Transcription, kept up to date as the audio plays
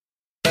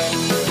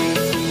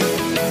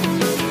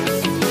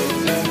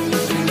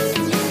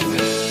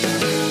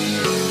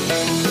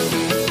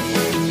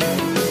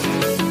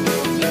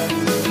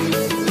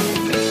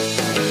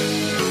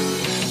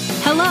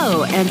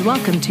and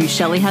welcome to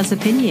Shelley Has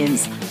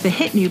Opinions, the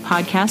hit new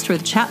podcast where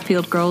the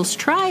Chatfield girls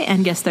try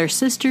and guess their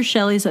sister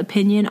Shelley's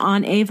opinion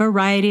on a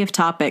variety of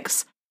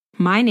topics.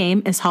 My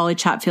name is Holly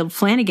Chatfield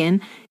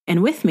Flanagan,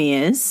 and with me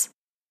is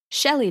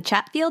Shelley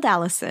Chatfield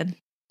Allison.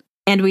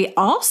 And we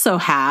also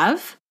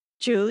have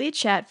Julie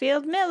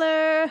Chatfield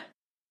Miller.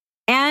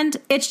 And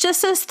it's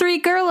just us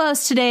three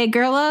girlos today,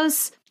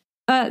 girlos.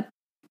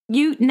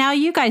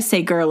 You guys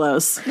say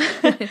girlos.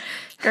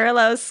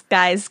 Girlos,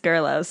 guys,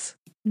 girlos.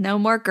 No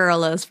more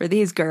girlos for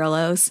these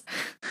girlos.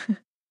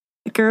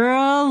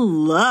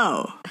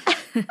 Girlo.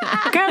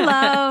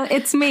 Girlo,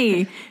 it's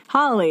me,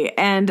 Holly.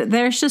 And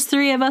there's just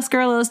three of us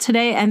girlos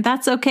today, and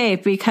that's okay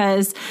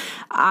because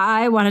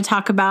I want to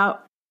talk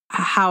about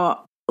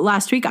how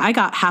last week I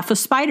got half a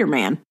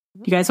Spider-Man.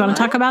 You guys want to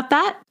talk about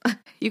that?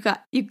 You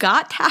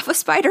got half a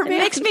Spider-Man? It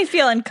makes me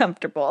feel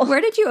uncomfortable.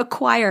 Where did you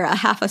acquire a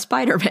half a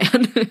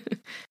Spider-Man?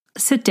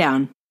 Sit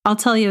down. I'll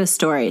tell you a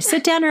story.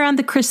 Sit down around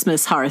the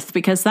Christmas hearth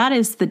because that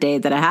is the day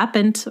that it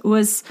happened.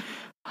 Was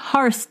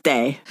Hearth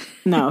Day.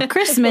 No,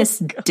 Christmas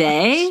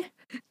Day.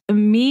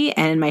 Me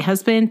and my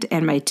husband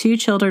and my two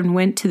children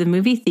went to the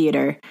movie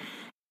theater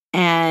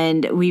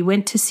and we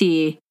went to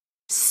see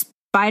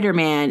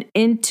Spider-Man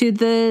Into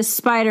the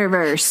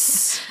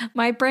Spider-Verse.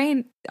 My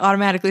brain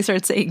automatically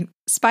started saying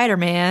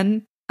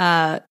Spider-Man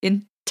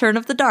in Turn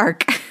of the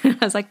Dark. I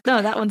was like,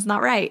 no, that one's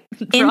not right.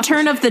 In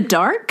Turn of the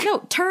Dark? No,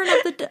 Turn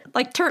of the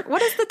Turn.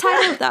 What is the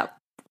title of that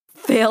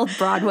failed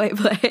Broadway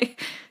play?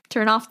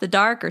 Turn Off the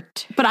Dark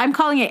But I'm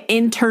calling it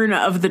In Turn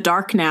of the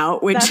Dark now,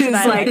 which That's is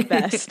what I like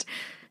best.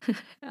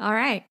 All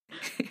right.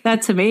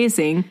 That's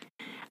amazing.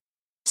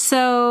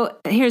 So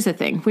here's the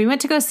thing. We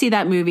went to go see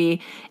that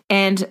movie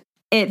and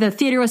the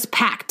theater was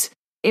packed.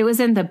 It was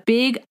in the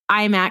big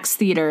IMAX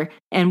theater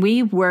and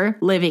we were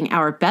living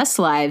our best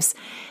lives.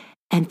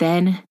 And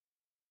then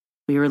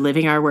we were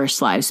living our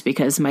worst lives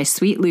because my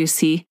sweet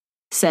Lucy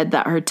said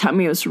that her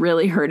tummy was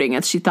really hurting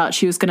and she thought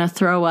she was going to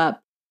throw up.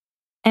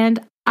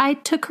 And I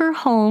took her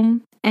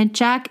home and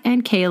Jack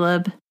and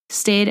Caleb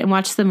stayed and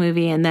watched the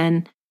movie. And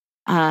then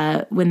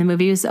when the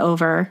movie was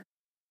over,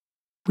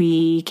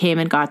 we came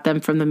and got them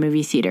from the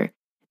movie theater.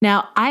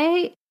 Now,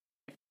 I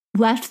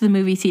left the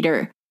movie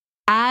theater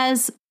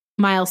as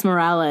Miles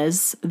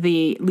Morales,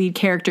 the lead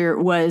character,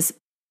 was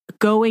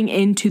going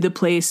into the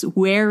place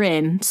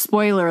wherein,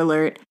 spoiler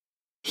alert,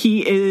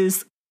 he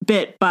is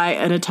bit by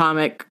an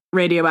atomic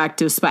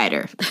radioactive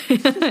spider.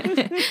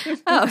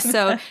 Oh,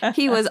 so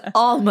he was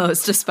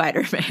almost a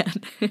Spider-Man.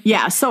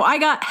 Yeah, so I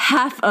got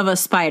half of a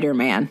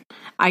Spider-Man.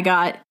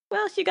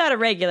 Well, you got a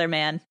regular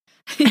man.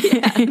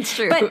 Yeah, it's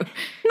true. But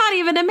not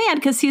even a man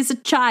because he's a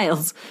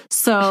child.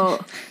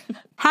 So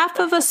half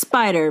of a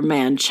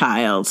Spider-Man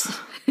child.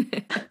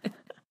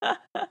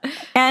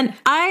 And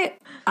I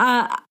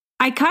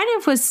kind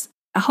of was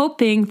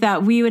hoping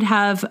that we would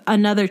have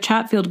another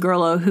Chatfield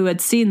girlo who had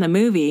seen the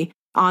movie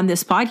on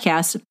this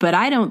podcast, but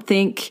I don't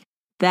think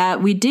that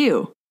we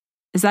do.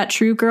 Is that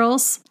true,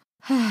 girls?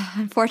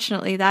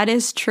 Unfortunately, that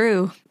is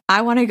true.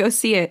 I want to go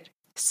see it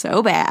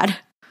so bad.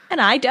 And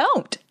I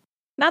don't.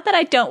 Not that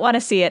I don't want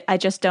to see it, I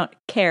just don't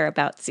care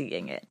about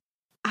seeing it.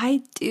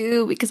 I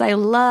do because I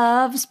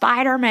love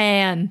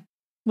Spider-Man.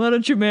 Why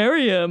don't you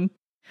marry him?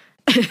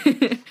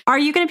 Are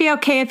you going to be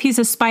okay if he's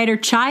a spider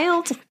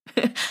child?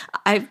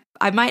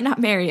 I might not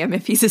marry him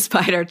if he's a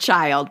spider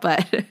child,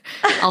 but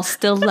I'll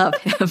still love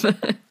him.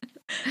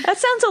 That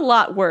sounds a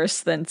lot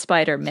worse than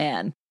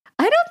Spider-Man.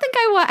 I don't think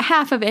I want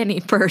half of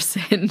any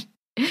person.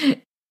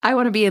 I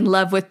want to be in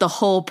love with the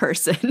whole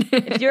person.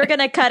 If you're going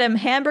to cut him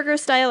hamburger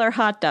style or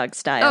hot dog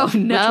style, oh,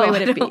 no, which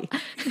way would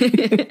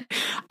it be?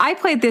 I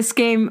played this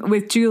game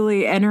with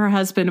Julie and her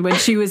husband when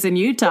she was in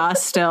Utah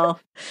still,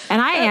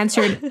 and I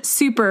answered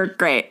super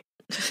great.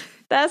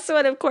 That's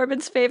one of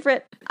Corbin's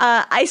favorite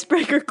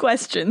icebreaker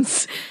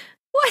questions.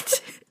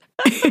 What?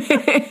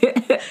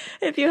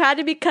 If you had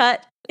to be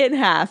cut in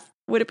half,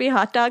 would it be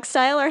hot dog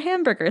style or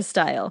hamburger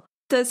style?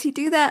 Does he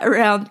do that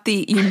around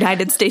the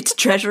United States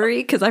Treasury?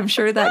 Because I'm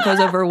sure that goes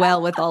over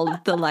well with all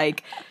the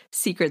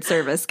Secret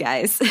Service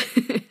guys.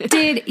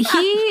 Did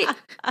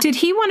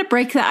he want to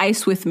break the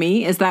ice with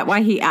me? Is that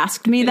why he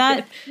asked me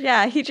that?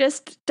 Yeah, he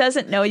just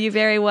doesn't know you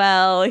very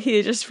well.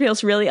 He just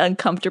feels really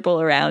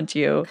uncomfortable around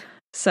you.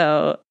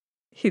 So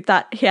he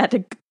thought he had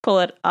to pull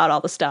it out all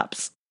the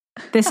stops.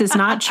 This is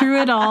not true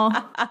at all.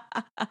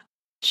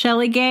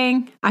 Shelley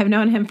gang, I've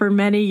known him for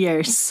many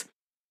years.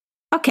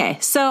 Okay,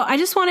 so I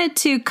just wanted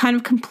to kind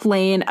of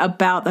complain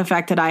about the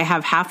fact that I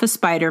have half a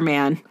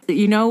Spider-Man.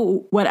 You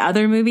know what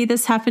other movie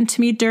this happened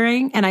to me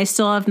during? And I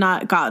still have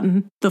not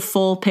gotten the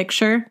full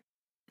picture?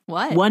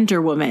 What?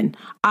 Wonder Woman.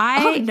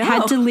 I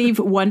had to leave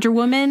Wonder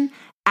Woman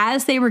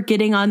as they were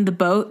getting on the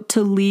boat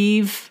to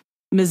leave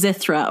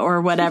Mizithra or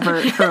whatever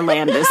her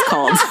land is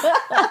called.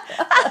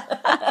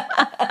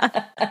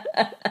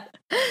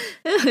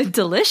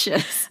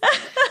 Delicious.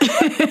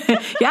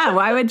 Yeah,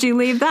 why would you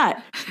leave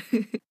that?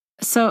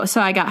 So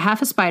I got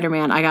half a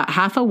Spider-Man. I got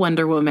half a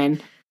Wonder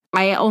Woman.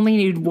 I only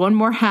need one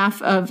more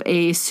half of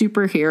a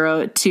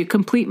superhero to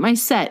complete my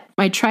set,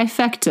 my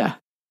trifecta.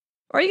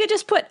 Or you could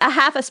just put a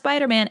half a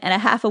Spider-Man and a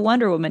half a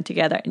Wonder Woman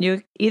together, and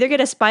you either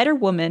get a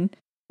Spider-Woman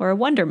or a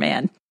Wonder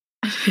Man.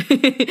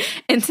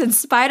 And since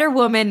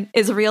Spider-Woman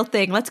is a real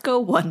thing, let's go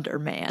Wonder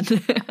Man.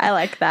 I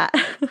like that.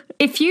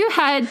 If you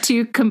had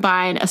to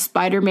combine a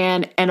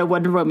Spider-Man and a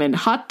Wonder Woman,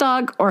 hot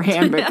dog or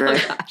hamburger?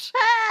 Oh, gosh.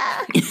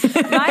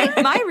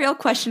 My real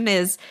question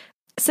is,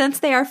 since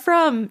they are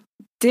from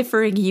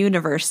differing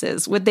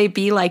universes, would they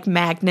be like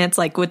magnets?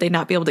 Like, would they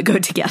not be able to go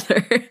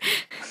together?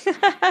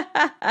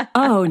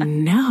 Oh,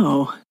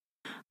 no.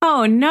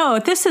 Oh, no.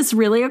 This is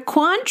really a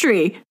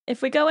quandary.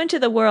 If we go into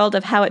the world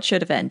of how it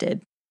should have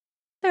ended,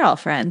 they're all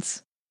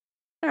friends.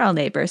 They're all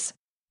neighbors.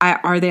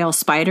 Are they all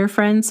spider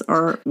friends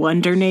or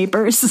wonder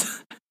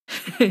neighbors?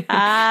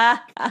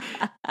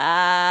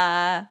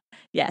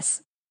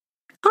 Yes.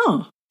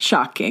 Oh,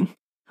 shocking.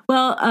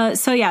 Well,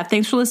 so yeah,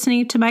 thanks for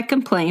listening to my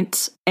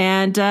complaint.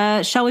 And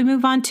shall we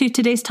move on to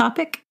today's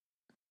topic?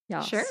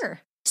 Yes.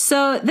 Sure.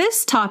 So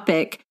this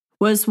topic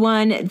was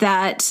one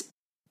that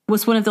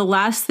was one of the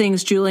last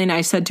things Julie and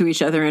I said to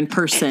each other in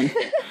person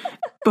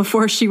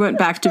before she went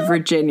back to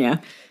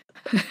Virginia.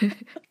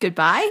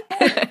 Goodbye?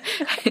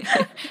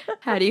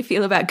 How do you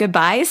feel about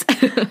goodbyes?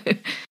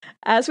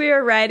 As we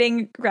were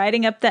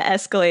riding up the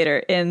escalator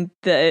in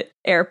the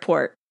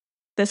airport,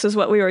 this is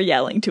what we were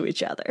yelling to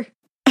each other.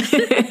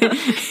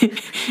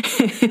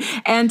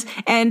 and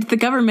the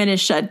government is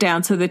shut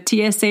down, so the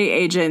TSA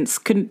agents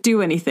couldn't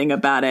do anything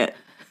about it.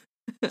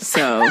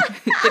 So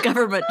the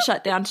government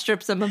shut down,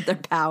 strips them of their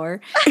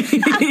power.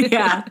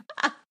 Yeah.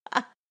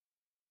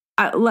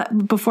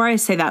 Before I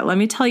say that, let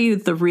me tell you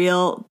the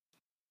real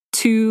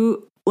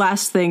two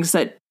last things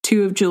that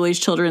two of Julie's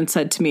children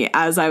said to me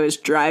as I was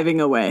driving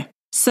away.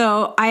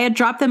 So I had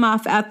dropped them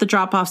off at the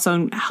drop-off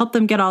zone, helped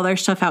them get all their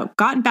stuff out,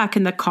 gotten back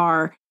in the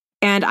car,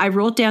 and I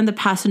rolled down the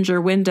passenger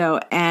window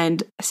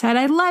and said,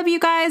 "I love you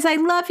guys. I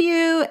love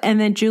you." And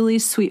then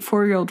Julie's sweet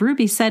 4-year-old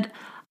Ruby said,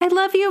 "I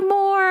love you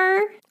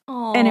more."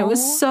 Aww. And it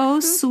was so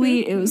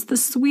sweet. It was the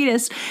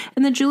sweetest.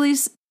 And then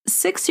Julie's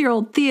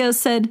 6-year-old Thea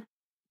said,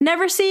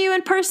 "Never see you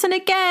in person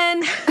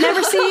again.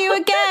 Never see you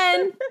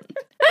again."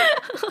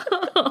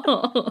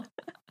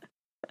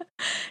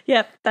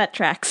 Yep, that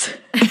tracks.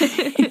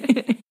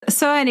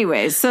 So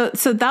anyways, so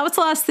that was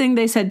the last thing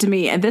they said to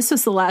me. And this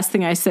was the last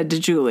thing I said to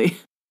Julie.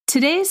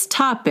 Today's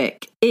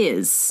topic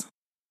is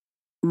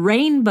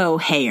rainbow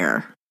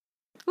hair.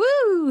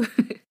 Woo!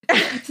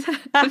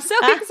 I'm so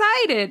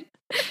excited.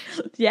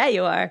 Yeah,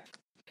 you are.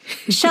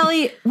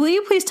 Shelly, will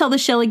you please tell the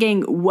Shelly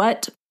gang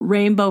what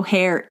rainbow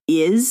hair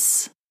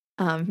is?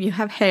 You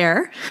have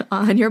hair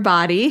on your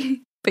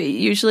body, but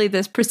usually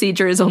this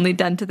procedure is only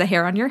done to the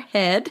hair on your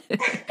head.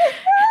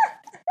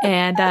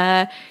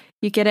 And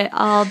you get it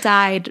all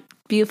dyed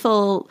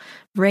beautiful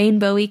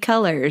rainbowy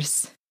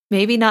colors.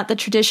 Maybe not the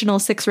traditional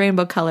 6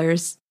 rainbow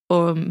colors,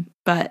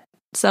 but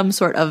some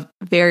sort of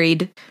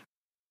varied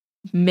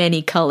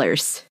many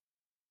colors.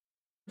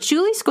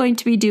 Julie's going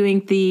to be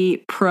doing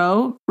the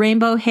pro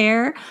rainbow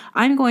hair.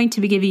 I'm going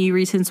to be giving you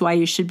reasons why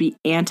you should be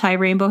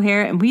anti-rainbow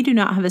hair, and we do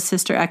not have a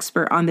sister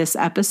expert on this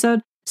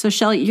episode. So,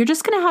 Shelly, you're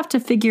just going to have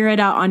to figure it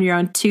out on your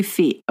own 2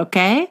 feet,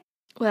 okay?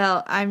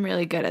 Well, I'm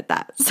really good at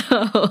that.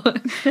 So,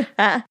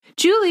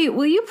 Julie,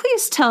 will you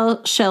please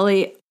tell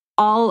Shelly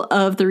all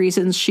of the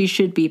reasons she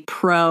should be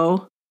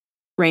pro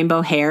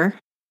rainbow hair?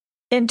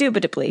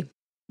 Indubitably.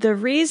 The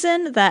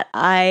reason that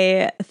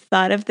I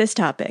thought of this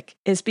topic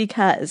is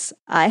because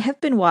I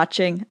have been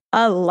watching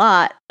a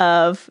lot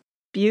of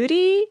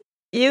beauty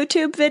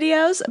YouTube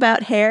videos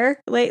about hair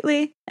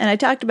lately, and I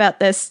talked about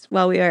this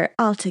while we were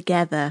all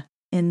together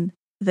in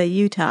the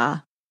Utah.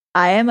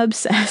 I am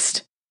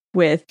obsessed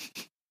with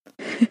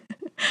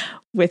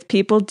with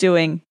people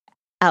doing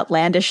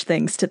outlandish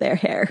things to their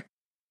hair.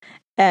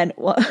 And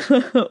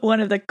one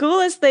of the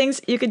coolest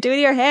things you can do to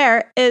your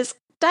hair is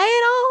dye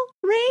it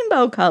all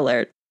rainbow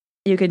colored.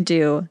 You can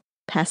do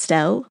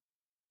pastel,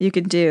 you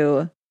can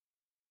do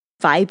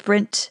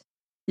vibrant,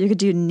 you could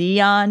do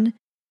neon,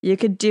 you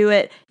could do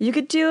it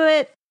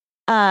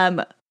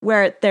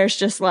where there's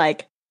just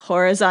like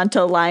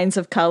horizontal lines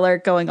of color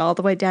going all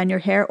the way down your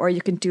hair, or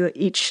you can do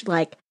each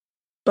like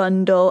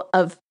bundle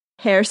of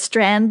hair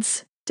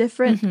strands,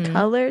 different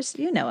colors.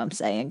 You know what I'm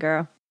saying,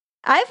 girl.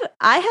 I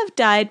have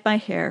dyed my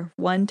hair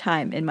one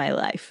time in my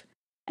life,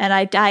 and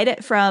I dyed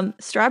it from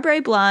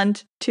strawberry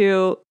blonde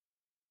to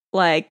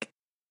like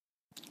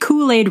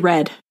Kool-Aid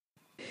red.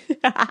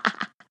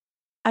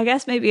 I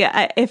guess maybe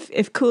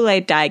if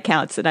Kool-Aid dye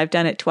counts, then I've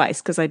done it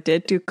twice because I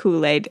did do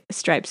Kool-Aid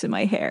stripes in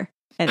my hair,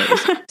 and it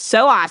was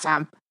so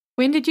awesome.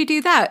 when did you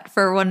do that?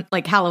 For one,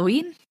 like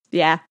Halloween?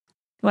 Yeah,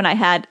 when I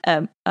had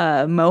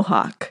a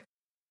mohawk.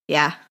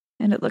 Yeah.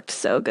 And it looked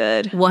so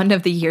good. One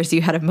of the years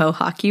you had a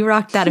mohawk. You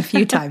rocked that a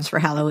few times for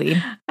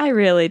Halloween. I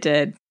really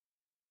did.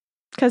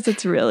 Because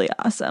it's really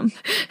awesome.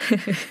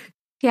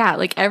 Yeah,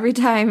 like every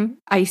time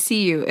I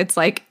see you, it's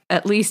like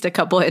at least a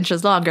couple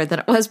inches longer than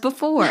it was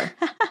before.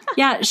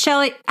 Yeah,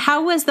 Shelly,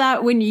 how was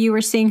that when you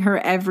were seeing her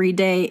every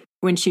day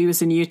when she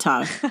was in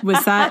Utah?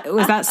 Was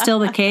that still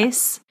the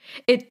case?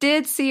 It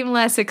did seem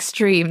less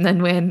extreme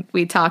than when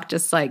we talked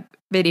just like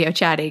video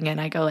chatting and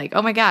I go like,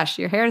 oh my gosh,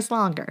 your hair is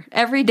longer.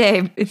 Every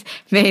day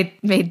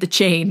made the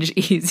change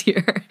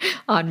easier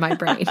on my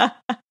brain.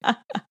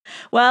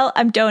 Well,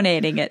 I'm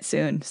donating it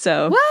soon,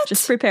 so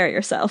just prepare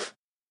yourself.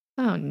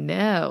 Oh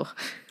no.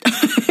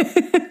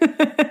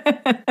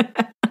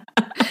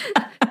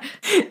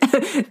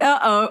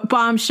 Uh-oh,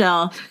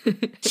 bombshell.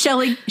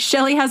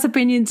 Shelly has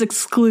opinions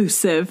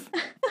exclusive.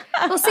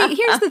 Well, see,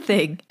 here's the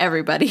thing,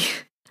 everybody.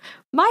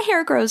 My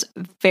hair grows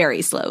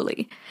very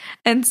slowly.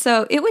 And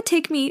so it would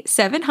take me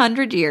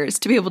 700 years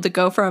to be able to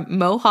go from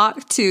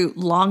mohawk to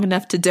long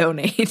enough to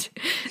donate.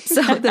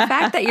 So the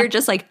fact that you're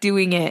just like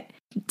doing it,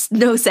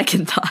 no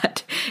second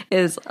thought,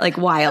 is like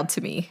wild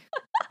to me.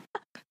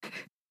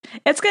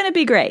 It's going to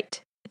be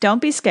great.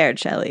 Don't be scared,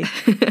 Shelly.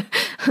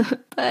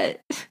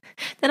 But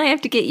then I have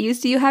to get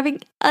used to you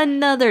having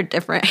another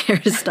different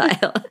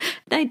hairstyle.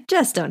 And I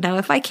just don't know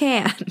if I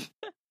can.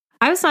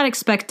 I was not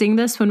expecting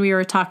this when we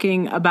were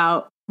talking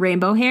about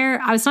rainbow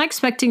hair. I was not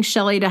expecting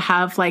Shelly to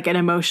have like an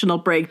emotional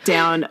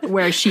breakdown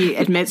where she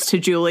admits to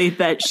Julie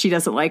that she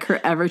doesn't like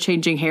her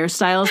ever-changing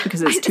hairstyles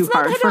because it's too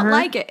hard for her. I don't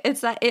like it.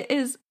 It's that it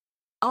is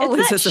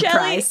always a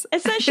surprise.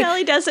 It's that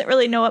Shelly doesn't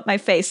really know what my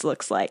face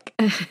looks like.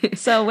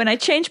 So when I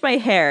change my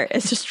hair,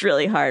 it's just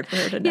really hard for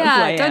her to know who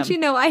I am. Don't you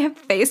know I have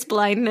face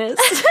blindness?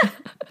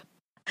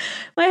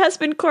 My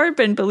husband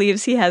Corbin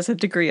believes he has a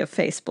degree of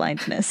face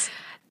blindness.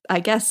 I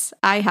guess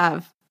I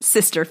have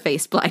sister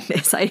face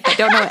blindness. I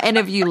don't know what any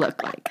of you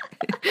look like.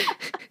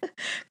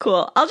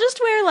 Cool. I'll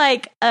just wear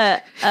like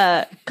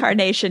a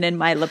carnation in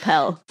my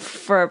lapel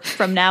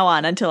from now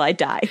on until I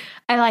die.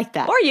 I like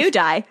that. Or you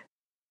die.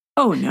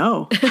 Oh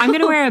no. I'm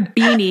going to wear a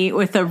beanie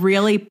with a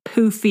really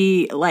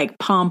poofy like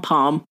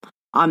pom-pom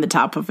on the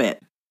top of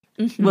it.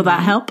 Mm-hmm. Will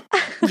that help?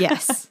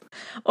 Yes.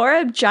 Or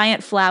a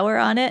giant flower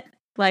on it.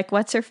 Like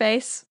what's her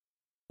face?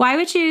 Why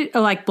would you,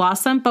 like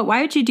Blossom, but why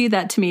would you do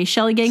that to me?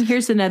 Shelly Gang,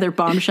 here's another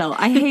bombshell.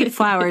 I hate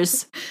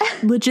flowers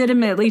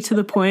legitimately to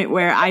the point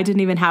where I didn't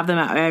even have them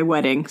at my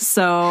wedding.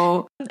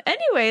 So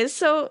anyways,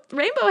 so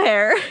rainbow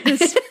hair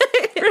is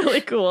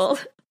really cool.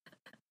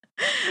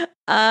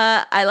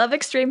 I love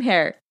extreme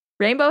hair.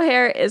 Rainbow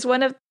hair is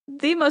one of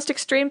the most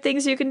extreme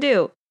things you can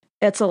do.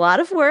 It's a lot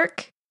of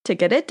work to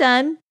get it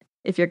done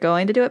if you're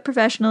going to do it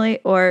professionally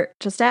or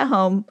just at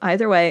home.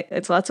 Either way,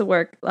 it's lots of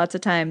work, lots of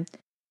time.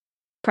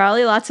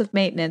 Probably lots of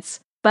maintenance,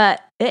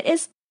 but it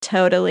is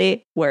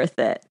totally worth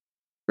it,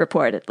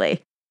 reportedly.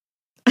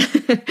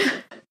 Because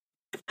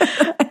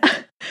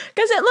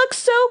it looks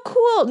so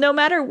cool. No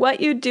matter what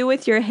you do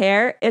with your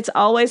hair, it's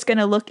always going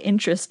to look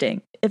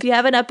interesting. If you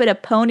have it up in a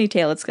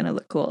ponytail, it's going to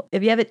look cool.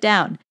 If you have it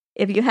down,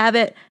 if you have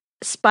it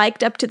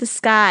spiked up to the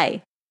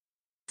sky,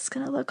 it's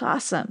going to look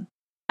awesome.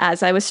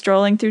 As I was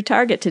strolling through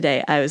Target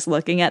today, I was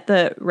looking at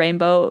the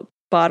rainbow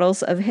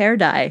bottles of hair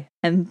dye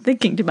and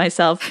thinking to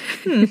myself,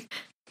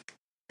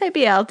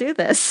 maybe I'll do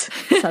this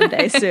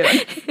someday soon.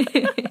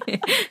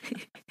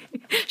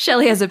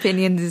 Shelly has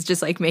opinions is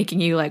just like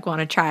making you like want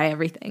to try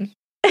everything.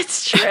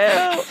 It's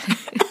true.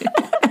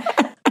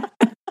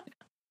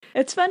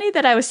 It's funny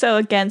that I was so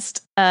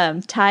against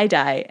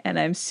tie-dye and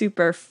I'm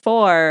super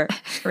for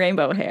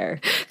rainbow hair.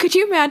 Could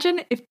you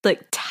imagine if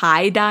like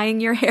tie-dyeing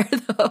your hair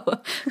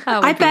though?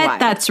 I bet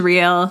that's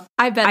real.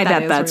 I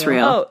bet that's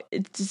real. Oh,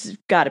 it's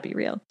got to be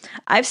real.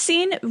 I've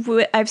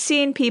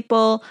seen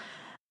people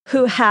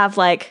who have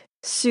like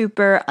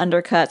super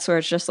undercuts where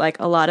it's just like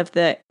a lot of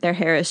their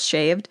hair is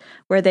shaved,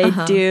 where they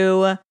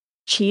do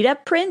cheetah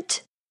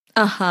print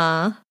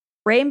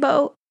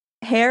rainbow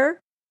hair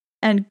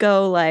and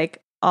go like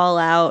all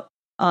out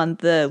on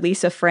the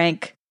Lisa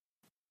Frank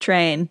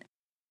train.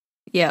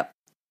 Yep.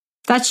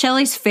 That's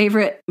Shelly's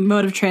favorite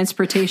mode of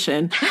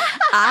transportation.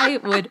 I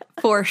would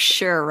for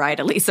sure ride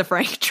a Lisa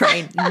Frank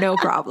train, no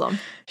problem.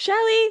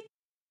 Shelly,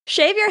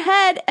 shave your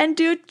head and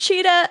do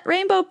cheetah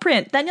rainbow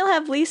print. Then you'll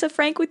have Lisa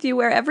Frank with you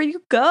wherever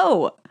you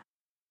go.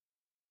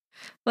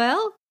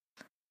 Well,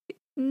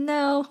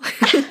 no.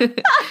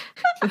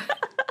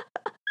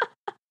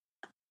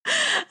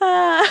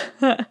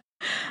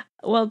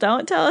 Well,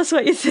 don't tell us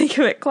what you think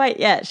of it quite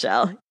yet,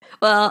 Shell.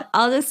 Well,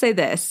 I'll just say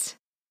this.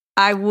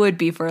 I would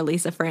be for a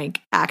Lisa Frank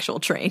actual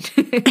train.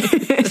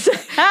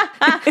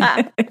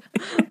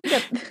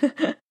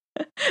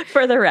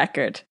 For the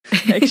record.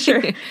 Make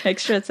sure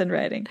it's in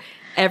writing.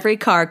 Every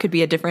car could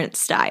be a different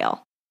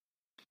style.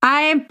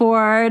 I'm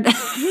bored.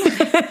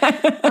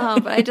 Oh,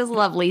 but I just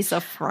love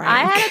Lisa Frank.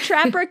 I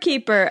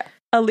had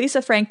a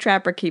Lisa Frank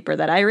trapper keeper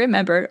that I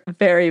remember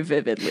very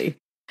vividly.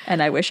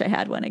 And I wish I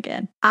had one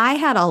again. I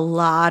had a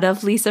lot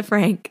of Lisa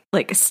Frank,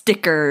 like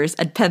stickers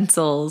and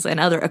pencils and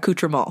other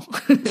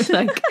accoutrements.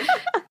 Like,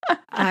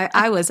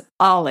 I was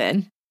all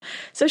in.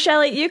 So,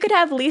 Shelly, you could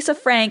have Lisa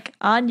Frank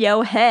on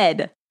your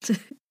head.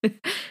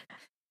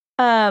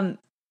 And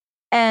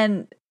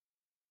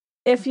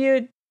if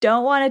you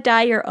don't want to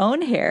dye your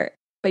own hair,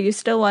 but you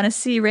still want to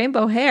see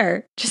rainbow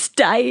hair, just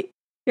dye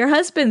your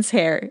husband's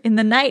hair in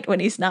the night when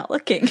he's not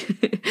looking.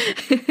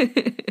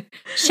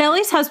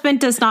 Shelly's husband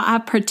does not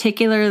have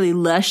particularly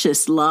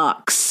luscious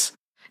locks.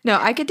 No,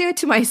 I could do it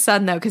to my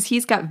son, though, because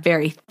he's got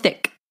very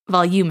thick,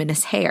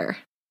 voluminous hair.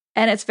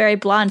 And it's very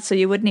blonde, so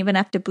you wouldn't even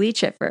have to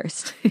bleach it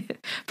first.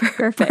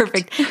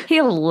 Perfect.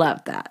 He'll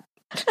love that.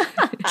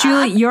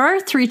 Julie,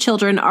 your 3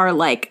 children are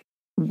like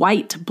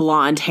white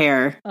blonde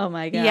hair. Oh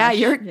my gosh. Yeah,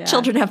 your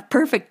children have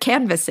perfect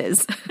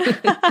canvases.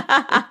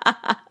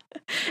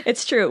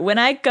 It's true. When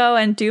I go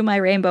and do my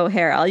rainbow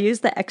hair, I'll use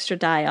the extra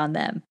dye on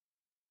them.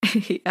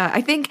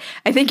 I think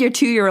your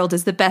 2-year-old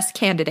is the best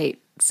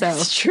candidate. So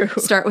That's true.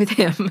 Start with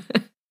him.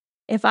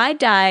 If I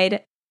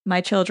dyed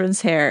my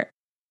children's hair,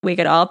 we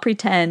could all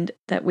pretend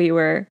that we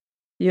were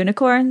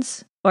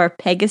unicorns or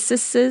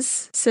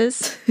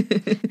Pegasuses.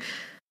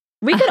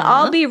 We could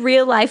all be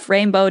real life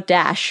Rainbow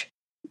Dash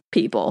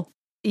people.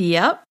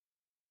 Yep.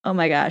 Oh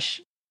my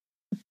gosh.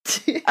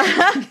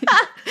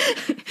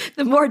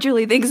 The more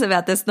Julie thinks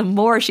about this, the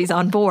more she's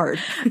on board.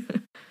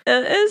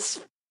 It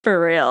is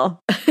for real.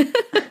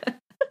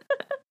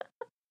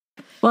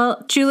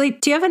 Well, Julie,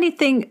 do you have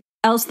anything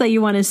else that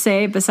you want to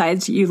say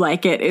besides you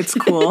like it? It's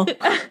cool.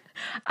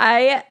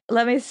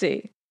 Let me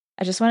see.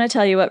 I just want to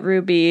tell you what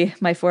Ruby,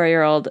 my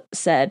 4-year-old,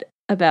 said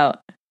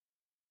about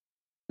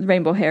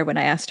rainbow hair when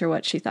I asked her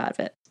what she thought of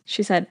it.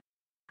 She said,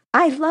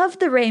 "I love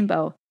the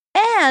rainbow,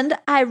 and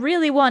I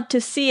really want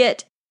to see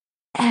it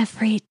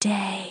every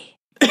day."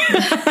 I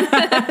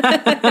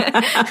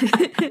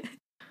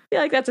feel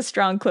like that's a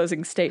strong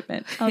closing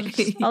statement.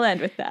 I'll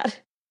end with that.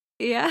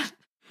 Yeah.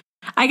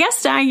 I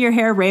guess dyeing your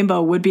hair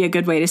rainbow would be a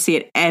good way to see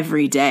it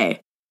every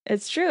day.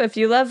 It's true. If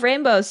you love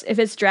rainbows, if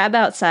it's drab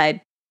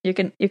outside, you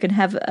can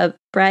have a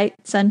bright,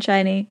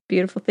 sunshiny,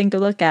 beautiful thing to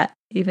look at,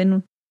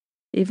 even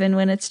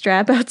when it's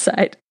drab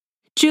outside.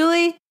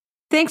 Julie,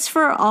 thanks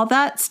for all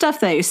that stuff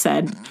that you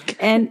said.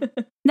 And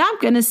now I'm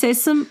going to say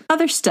some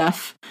other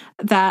stuff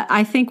that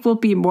I think will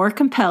be more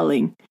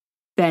compelling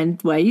than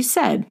what you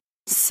said.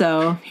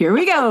 So here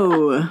we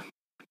go.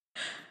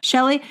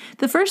 Shelley,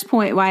 the first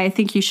point why I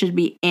think you should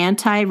be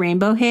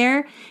anti-rainbow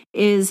hair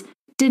is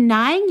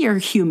denying your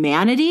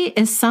humanity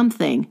is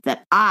something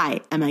that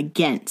I am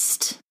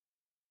against.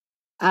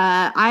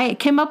 I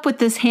came up with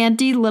this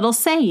handy little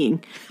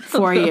saying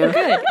for you.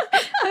 Good.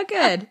 Oh,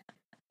 good.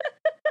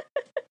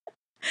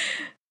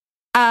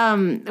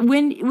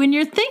 When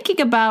you're thinking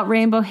about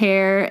rainbow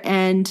hair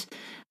and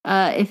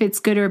if it's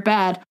good or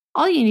bad,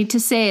 all you need to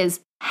say is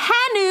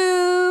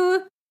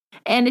Hanu.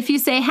 And if you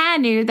say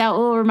Hanu, that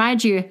will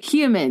remind you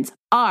humans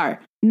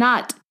are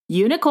not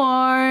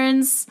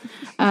unicorns.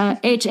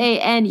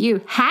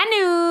 Hanu.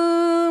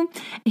 Hanu.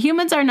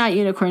 Humans are not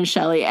unicorns,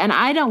 Shelley. And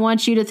I don't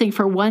want you to think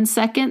for 1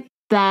 second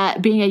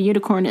that being a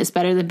unicorn is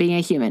better than being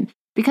a human,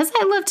 because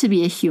I love to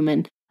be a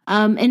human.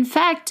 In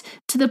fact,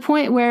 to the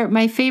point where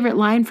my favorite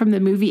line from the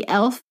movie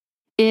Elf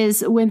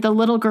is when the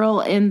little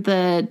girl in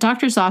the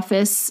doctor's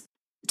office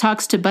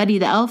talks to Buddy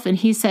the elf, and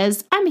he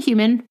says, "I'm a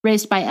human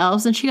raised by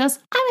elves." And she goes,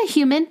 "I'm a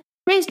human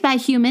raised by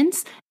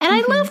humans." And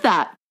I love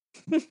that.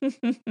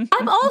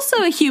 I'm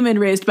also a human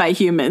raised by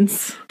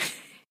humans.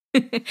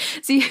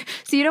 So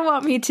you don't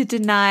want me to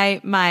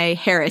deny my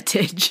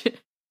heritage?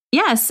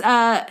 Yes.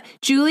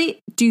 Julie,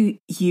 do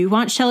you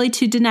want Shelley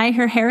to deny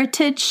her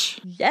heritage?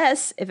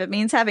 Yes, if it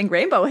means having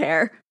rainbow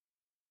hair.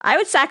 I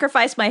would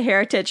sacrifice my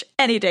heritage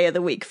any day of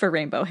the week for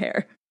rainbow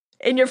hair.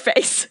 In your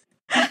face.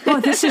 Oh,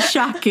 this is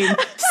shocking.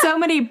 So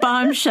many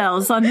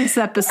bombshells on this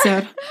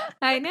episode.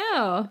 I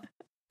know.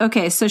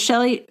 Okay, so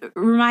Shelley,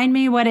 remind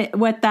me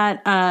what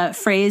that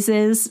phrase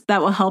is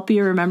that will help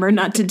you remember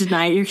not to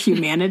deny your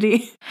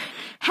humanity.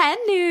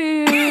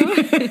 Hanu.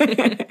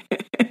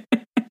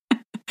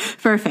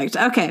 Perfect.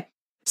 Okay.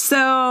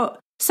 So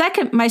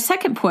my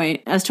second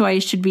point as to why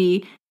you should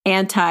be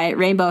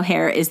anti-rainbow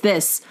hair is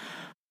this.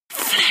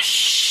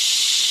 Flush.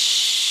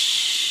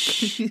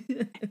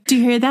 Do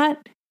you hear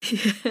that?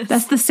 Yes.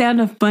 That's the sound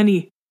of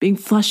Bunny being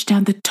flushed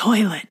down the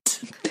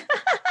toilet.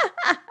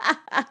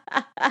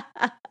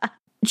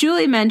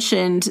 Julie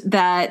mentioned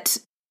that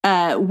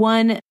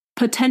one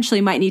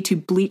potentially might need to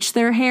bleach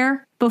their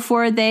hair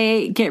before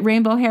they get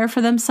rainbow hair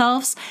for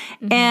themselves.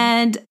 Mm-hmm.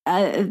 And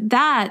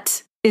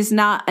that is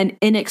not an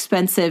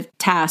inexpensive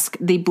task,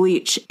 the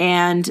bleach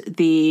and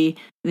the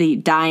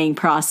dyeing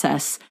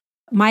process.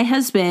 My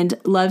husband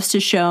loves to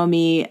show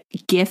me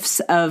gifs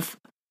of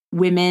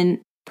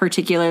women,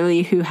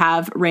 particularly who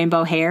have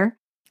rainbow hair.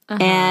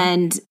 Uh-huh.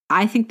 And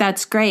I think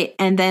that's great.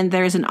 And then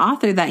there's an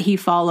author that he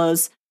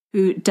follows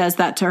who does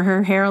that to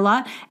her hair a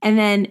lot. And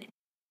then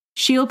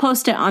she'll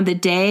post it on the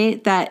day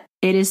that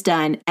it is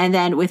done. And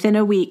then within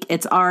a week,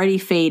 it's already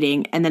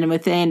fading. And then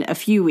within a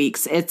few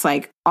weeks, it's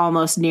like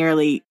almost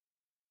nearly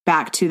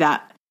back to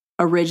that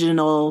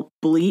original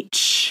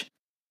bleach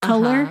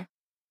color. Uh-huh.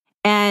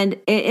 And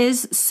it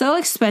is so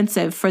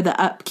expensive for the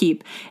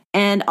upkeep.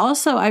 And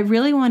also, I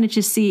really wanted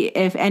to see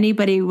if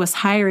anybody was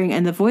hiring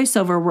in the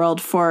voiceover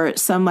world for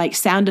some like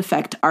sound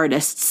effect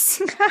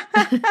artists.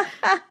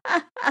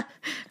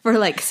 For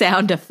like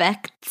sound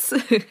effects.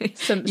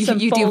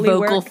 You do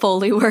vocal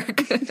Foley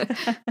work.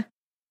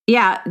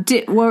 Yeah.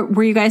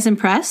 Were you guys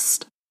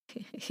impressed?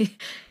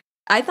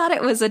 I thought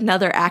it was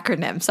another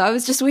acronym, so I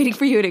was just waiting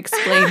for you to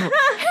explain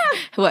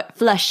what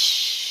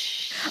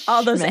flush.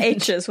 All those meant.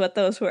 H's, what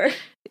those were.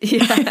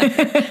 Yeah.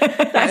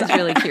 I was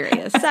really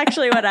curious. That's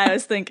actually what I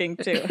was thinking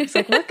too. It's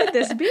like, what could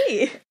this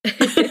be?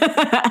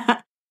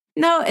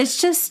 No,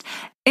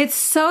 it's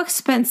so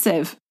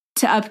expensive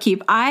to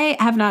upkeep. I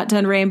have not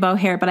done rainbow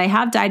hair, but I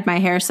have dyed my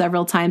hair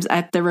several times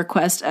at the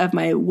request of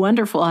my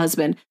wonderful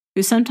husband,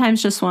 who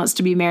sometimes just wants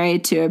to be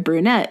married to a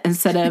brunette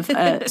instead of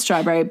a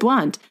strawberry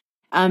blonde,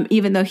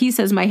 even though he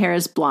says my hair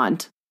is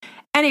blonde.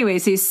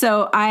 Anyways,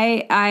 so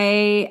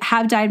I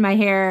have dyed my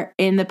hair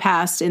in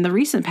the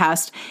recent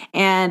past,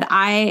 and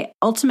I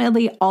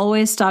ultimately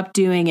always stopped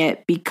doing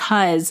it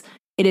because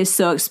it is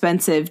so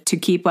expensive to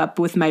keep up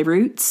with my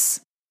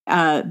roots,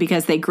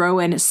 because they grow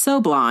in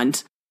so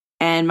blonde,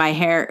 and my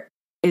hair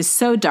is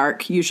so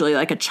dark, usually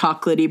like a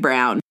chocolatey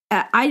brown.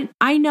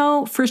 I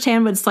know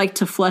firsthand what it's like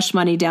to flush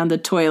money down the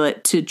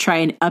toilet to try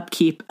and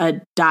upkeep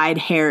a dyed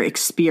hair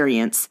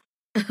experience.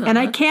 And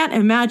I can't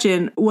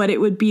imagine what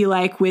it would be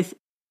like with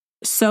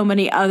so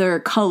many other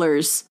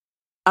colors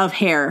of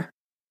hair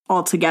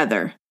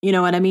altogether. You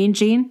know what I mean,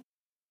 Jean?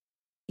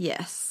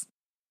 Yes.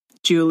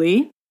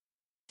 Julie?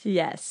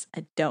 Yes.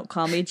 Don't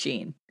call me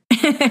Jean.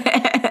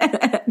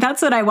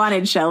 That's what I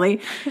wanted,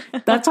 Shelley.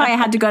 That's why I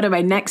had to go to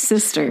my next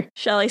sister.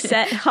 Holly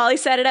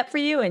set it up for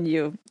you, and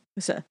it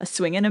was a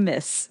swing and a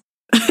miss.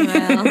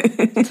 Well,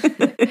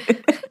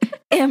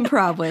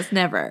 improv was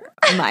never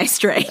my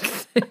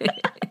strength.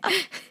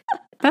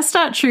 That's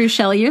not true,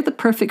 Shelley. You're the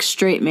perfect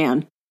straight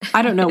man.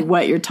 I don't know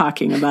what you're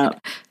talking about.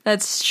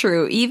 That's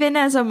true. Even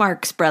as a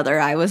Marx brother,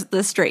 I was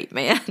the straight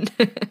man.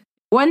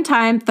 One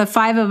time, the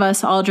 5 of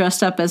us all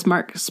dressed up as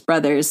Marx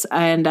Brothers,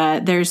 and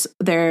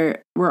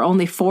there were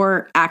only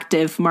 4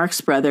 active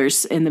Marx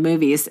Brothers in the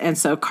movies, and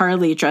so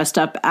Carly dressed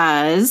up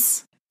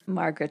as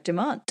Margaret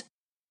Dumont.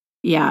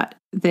 Yeah,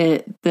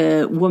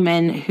 the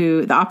woman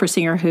the opera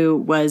singer who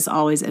was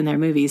always in their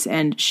movies,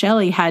 and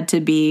Shelley had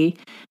to be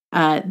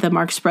the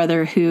Marx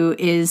brother who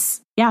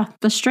is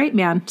the straight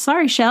man.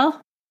 Sorry, Shell.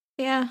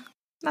 Yeah,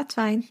 that's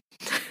fine.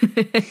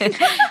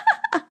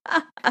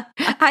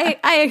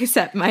 I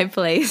accept my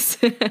place.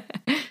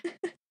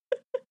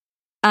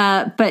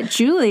 But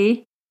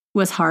Julie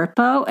was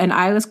Harpo and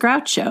I was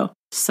Groucho.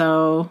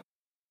 So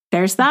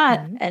there's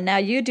that. And now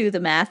you do the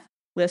math,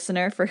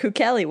 listener, for who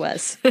Kelly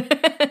was.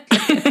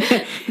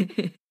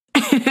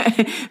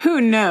 Who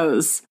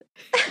knows?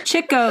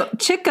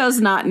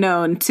 Chico's not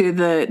known to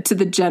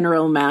the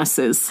general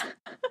masses.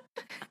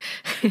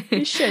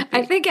 You should be.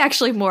 I think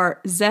actually more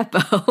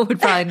Zeppo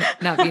would probably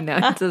not be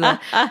known to the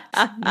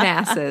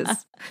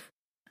masses.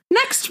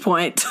 Next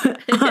point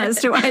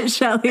as to why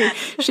Shelley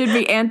should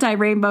be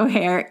anti-rainbow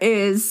hair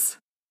is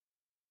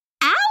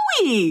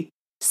OWIE,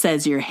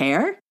 says your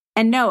hair.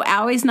 And no,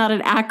 OWIE's not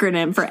an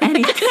acronym for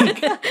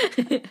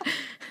anything.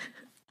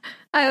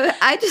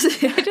 I just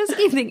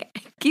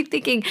keep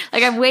thinking,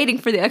 like, I'm waiting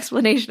for the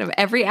explanation of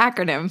every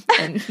acronym.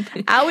 And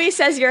OWIE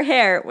says your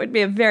hair would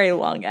be a very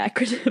long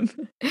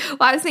acronym. Well,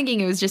 I was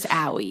thinking it was just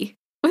OWIE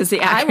was the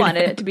acronym. I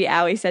wanted it to be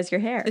OWIE says your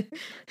hair.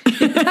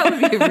 That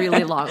would be a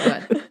really long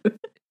one.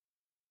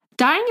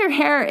 Dyeing your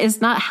hair is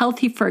not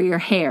healthy for your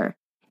hair.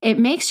 It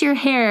makes your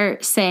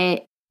hair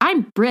say,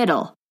 I'm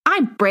brittle,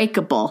 I'm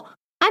breakable,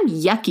 I'm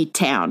yucky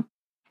town.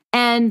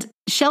 And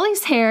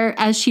Shelley's hair,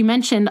 as she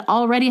mentioned,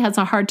 already has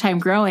a hard time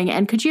growing.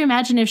 And could you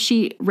imagine if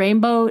she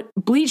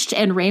bleached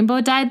and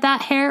rainbow dyed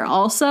that hair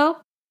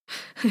also?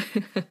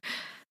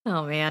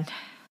 Oh, man.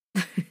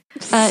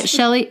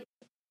 Shelley,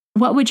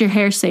 what would your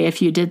hair say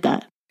if you did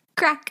that?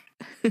 Crack.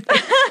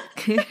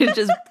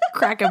 Just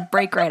crack and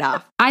break right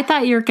off. I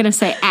thought you were going to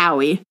say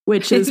OWIE,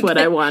 which is what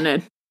I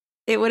wanted.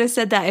 It would have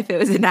said that if it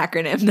was an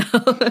acronym,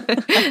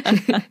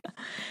 though.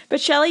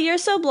 But Shelley, you're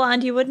so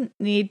blonde, you wouldn't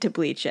need to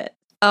bleach it.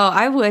 Oh,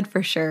 I would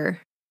for sure.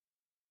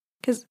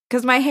 Because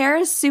my hair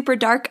is super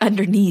dark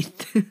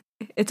underneath.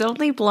 It's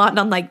only blonde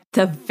on like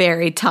the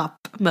very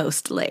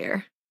topmost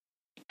layer.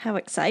 How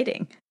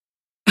exciting.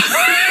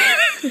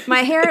 My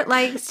hair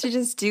likes to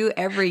just do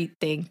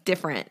everything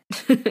different.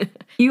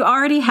 You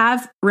already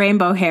have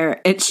rainbow hair.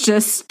 It's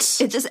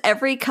just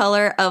every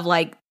color of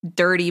like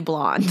dirty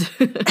blonde.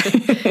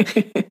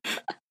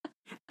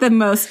 The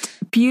most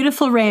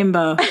beautiful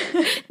rainbow.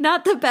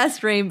 Not the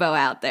best rainbow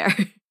out there.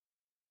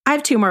 I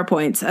have 2 more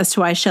points as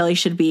to why Shelley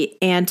should be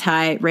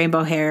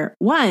anti-rainbow hair.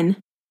 One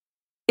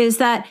is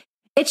that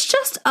it's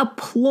just a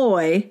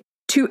ploy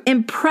to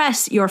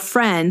impress your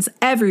friends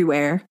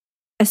everywhere,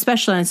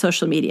 especially on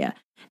social media.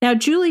 Now,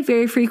 Julie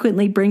very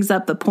frequently brings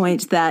up the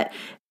point that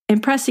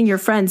impressing your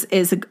friends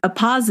is a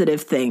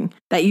positive thing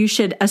that you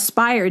should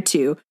aspire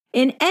to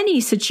in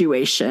any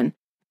situation.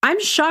 I'm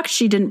shocked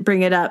she didn't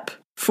bring it up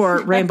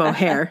for rainbow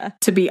hair,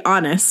 to be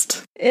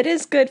honest. It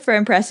is good for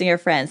impressing your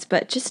friends,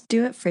 but just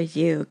do it for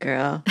you,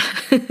 girl.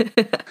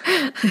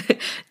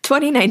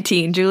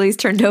 2019, Julie's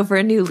turned over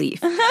a new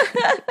leaf.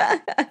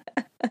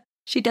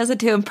 She does it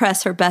to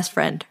impress her best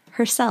friend,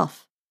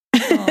 herself.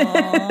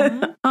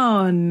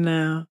 Oh,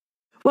 no.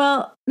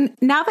 Well,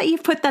 now that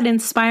you've put that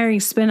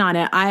inspiring spin on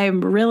it, I'm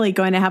really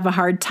going to have a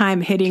hard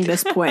time hitting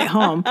this point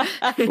home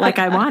like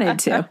I wanted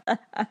to.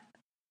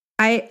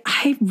 I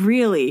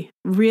really,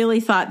 really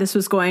thought this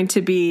was going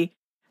to be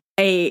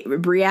a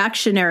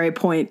reactionary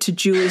point to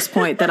Julie's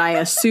point that I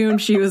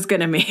assumed she was going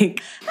to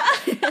make.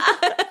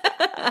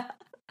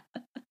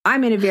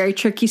 I'm in a very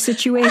tricky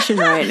situation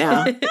right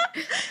now.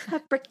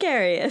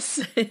 Precarious.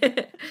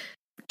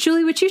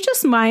 Julie, would you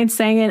just mind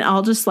saying it?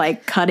 I'll just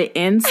like cut it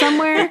in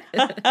somewhere.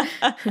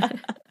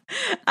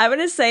 I'm going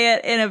to say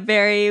it in a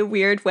very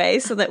weird way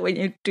so that when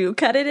you do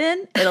cut it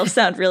in, it'll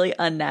sound really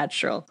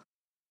unnatural.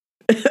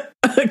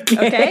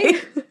 Okay.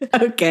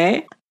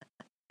 Okay.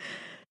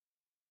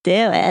 Do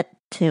it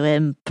to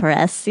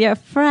impress your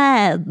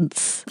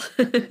friends.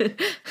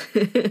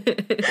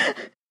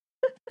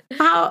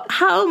 How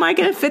am I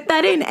going to fit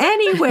that in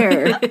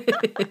anywhere?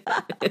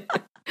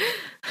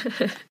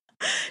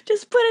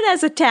 Just put it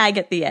as a tag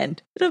at the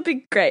end. It'll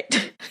be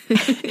great.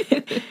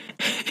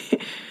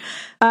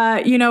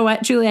 You know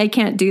what, Julie? I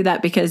can't do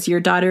that because your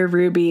daughter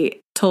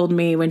Ruby told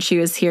me when she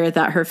was here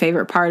that her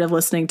favorite part of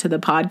listening to the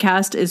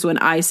podcast is when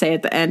I say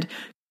at the end,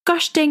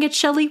 "Gosh dang it,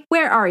 Shelly,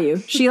 where are you?"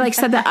 She like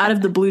said that out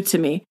of the blue to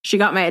me. She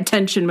got my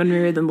attention when we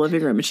were in the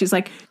living room and she's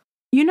like,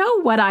 "You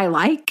know what I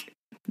like?"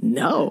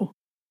 No.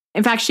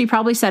 In fact, she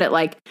probably said it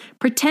like,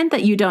 "Pretend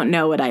that you don't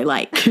know what I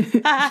like."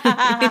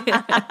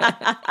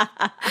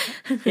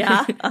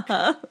 Yeah.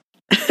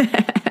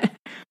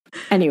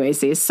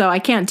 Anyways, so I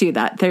can't do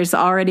that. There's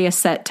already a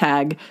set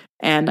tag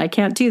and I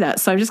can't do that.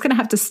 So I'm just going to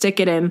have to stick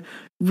it in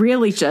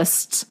really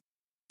just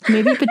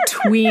maybe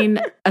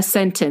between a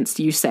sentence,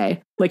 you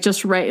say, like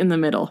just right in the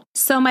middle.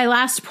 So my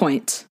last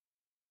point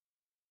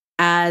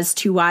as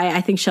to why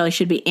I think Shelly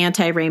should be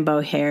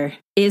anti-rainbow hair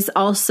is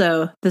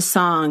also the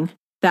song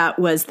that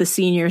was the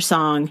senior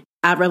song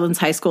at Redlands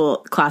High School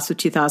class of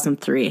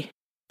 2003.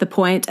 The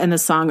point and the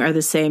song are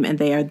the same, and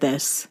they are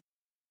this.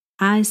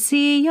 I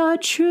see your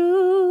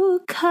true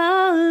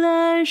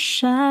colors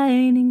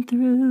shining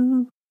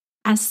through.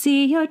 I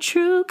see your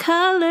true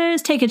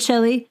colors. Take it,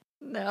 Shelly.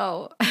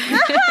 No.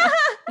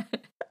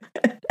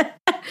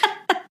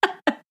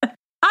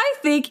 I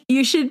think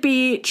you should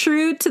be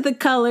true to the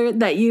color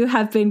that you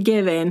have been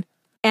given,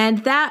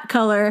 and that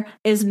color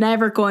is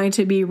never going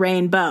to be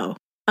rainbow.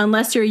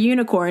 Unless you're a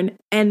unicorn,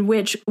 and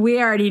which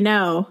we already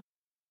know,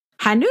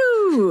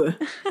 Hanu.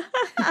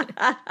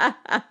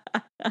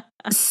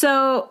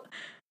 So,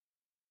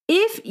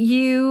 if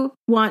you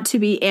want to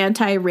be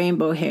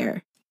anti-rainbow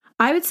hair,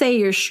 I would say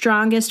your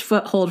strongest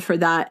foothold for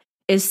that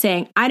is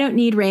saying, I don't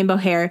need rainbow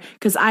hair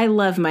because I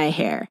love my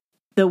hair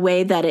the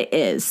way that it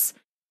is.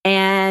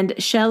 And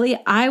Shelly,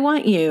 I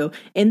want you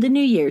in the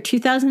new year,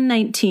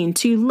 2019,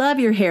 to love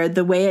your hair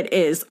the way it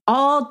is.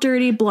 All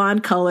dirty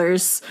blonde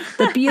colors,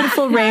 the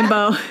beautiful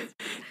rainbow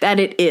that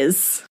it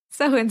is.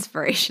 So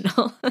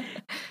inspirational.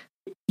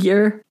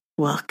 You're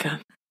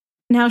welcome.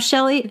 Now,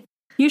 Shelly,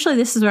 usually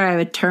this is where I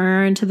would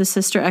turn to the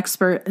sister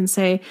expert and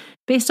say,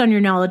 based on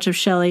your knowledge of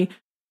Shelly,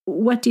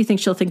 what do you think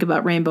she'll think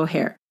about rainbow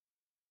hair?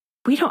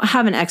 We don't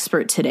have an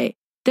expert today.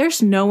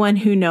 There's no one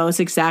who knows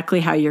exactly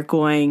how you're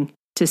going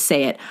to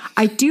say it.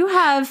 I do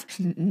have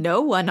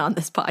no one on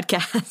this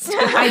podcast.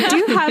 I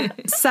do have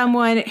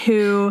someone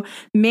who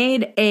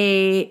made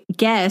a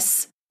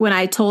guess when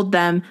I told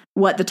them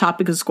what the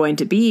topic was going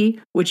to be.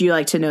 Would you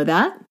like to know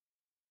that?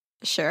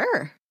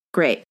 Sure.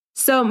 Great.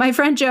 So my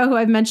friend Joe, who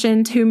I've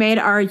mentioned, who made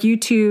our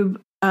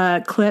YouTube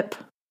clip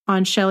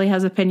on Shelly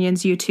Has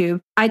Opinions YouTube,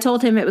 I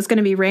told him it was going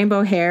to be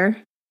rainbow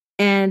hair.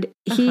 And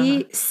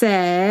he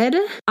said,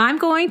 I'm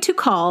going to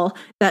call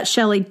that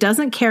Shelly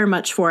doesn't care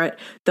much for it,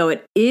 though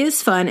it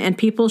is fun and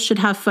people should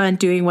have fun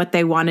doing what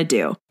they want to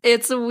do.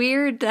 It's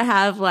weird to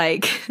have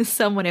like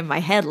someone in my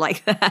head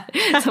like that,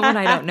 someone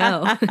I don't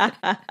know.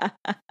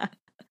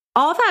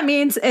 All that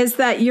means is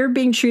that you're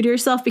being true to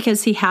yourself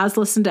because he has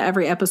listened to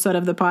every episode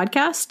of the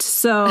podcast.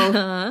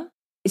 So,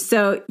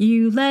 so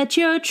you let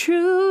your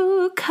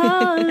true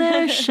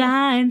color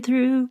shine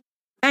through.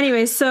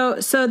 Anyway, so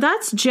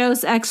that's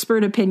Joe's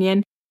expert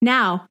opinion.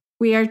 Now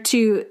we are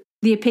to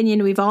the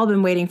opinion we've all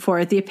been waiting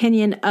for, the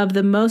opinion of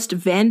the most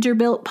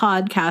Vanderbilt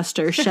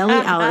podcaster, Shelly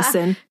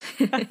Allison.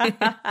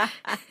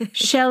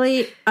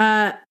 Shelly,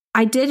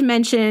 I did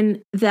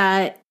mention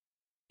that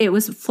it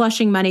was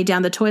flushing money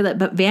down the toilet,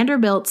 but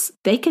Vanderbilts,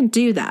 they can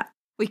do that.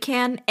 We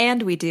can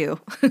and we do.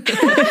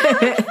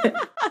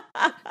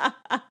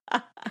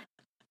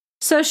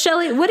 So,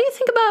 Shelly, what do you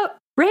think about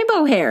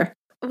rainbow hair?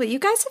 Well, you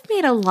guys have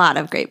made a lot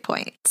of great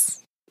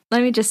points.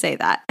 Let me just say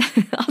that.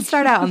 I'll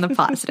start out on the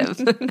positive.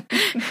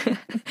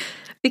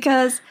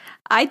 Because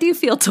I do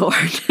feel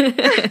torn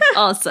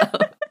also.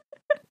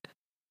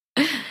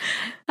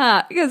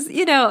 Because,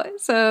 you know,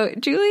 so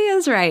Julie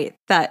is right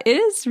that it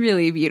is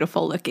really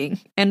beautiful looking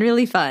and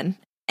really fun.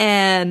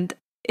 And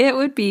it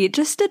would be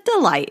just a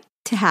delight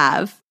to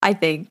have, I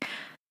think.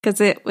 Because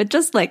it would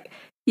just like,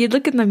 you'd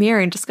look in the mirror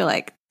and just go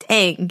like,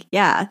 dang,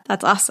 yeah,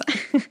 that's awesome.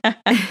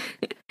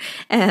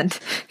 And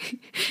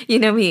you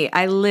know me,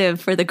 I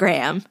live for the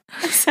gram.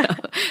 So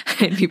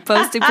I'd be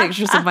posting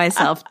pictures of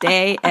myself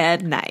day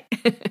and night.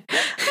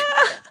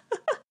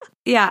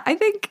 Yeah, I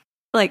think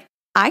like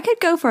I could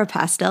go for a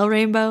pastel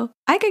rainbow.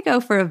 I could go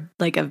for a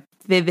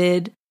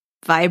vivid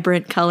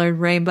vibrant colored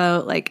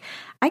rainbow. Like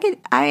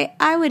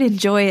I would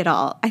enjoy it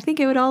all. I think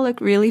it would all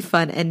look really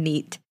fun and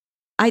neat.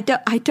 I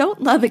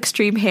don't love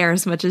extreme hair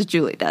as much as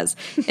Julie does.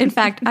 In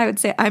fact, I would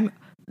say I'm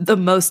the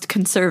most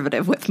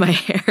conservative with my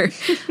hair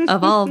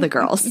of all the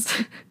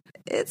girls.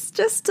 It's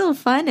just still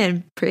fun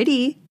and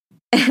pretty.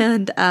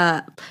 And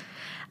I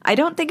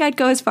don't think I'd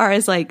go as far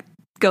as like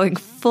going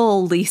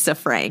full Lisa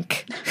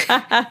Frank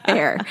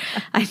hair.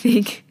 I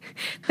think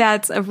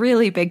that's a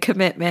really big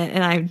commitment,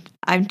 and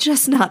I'm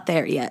just not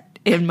there yet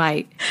in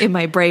my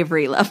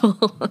bravery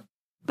level.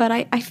 But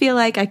I feel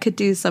like I could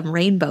do some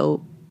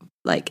rainbow,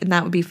 like, and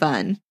that would be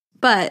fun.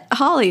 But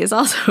Holly is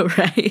also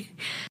right.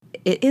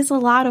 It is a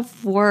lot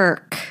of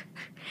work.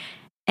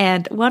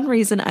 And one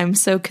reason I'm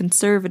so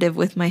conservative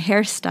with my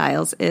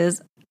hairstyles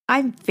is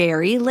I'm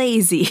very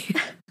lazy,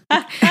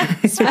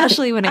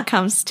 especially when it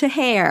comes to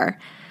hair.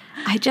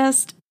 I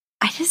just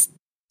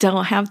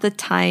don't have the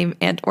time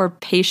and or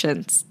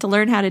patience to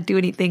learn how to do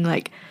anything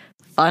like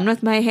fun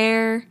with my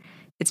hair.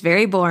 It's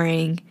very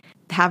boring.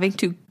 Having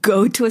to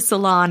go to a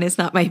salon is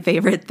not my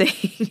favorite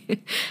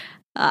thing.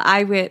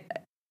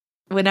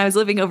 When I was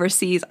living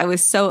overseas, I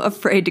was so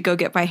afraid to go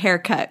get my hair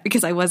cut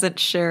because I wasn't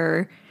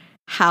sure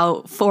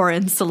how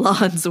foreign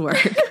salons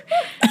work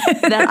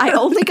that I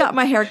only got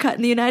my hair cut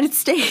in the United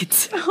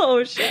States.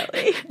 Oh,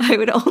 Shelley. I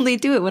would only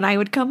do it when I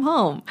would come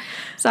home.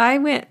 So I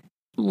went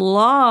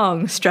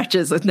long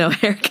stretches with no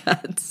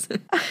haircuts.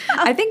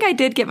 I think I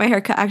did get my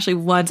hair cut actually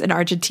once in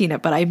Argentina,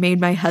 but I made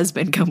my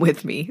husband come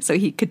with me so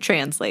he could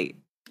translate.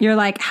 You're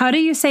like, how do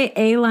you say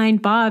A-line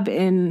Bob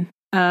in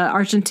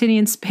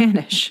Argentinian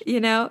Spanish?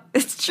 You know,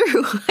 it's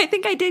true. I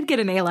think I did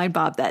get an A-line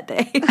bob that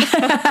day.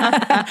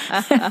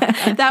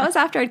 That was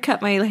after I'd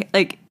cut my,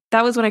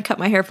 that was when I cut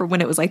my hair for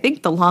when it was, I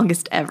think, the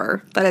longest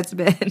ever that it's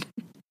been.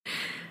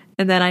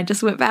 And then I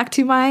just went back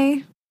to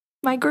my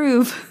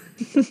groove.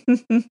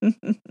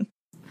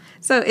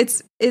 So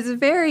it's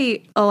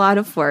a lot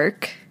of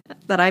work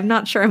that I'm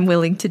not sure I'm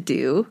willing to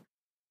do.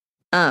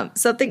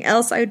 Something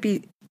else I would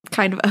be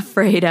kind of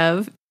afraid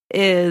of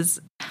is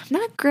I'm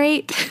not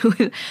great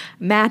with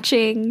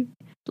matching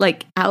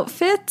like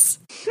outfits.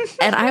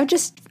 And I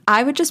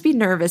would just be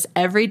nervous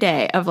every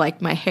day of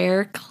like my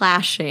hair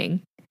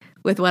clashing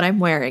with what I'm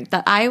wearing,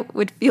 that I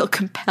would feel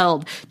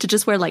compelled to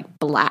just wear like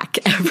black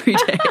every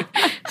day.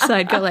 So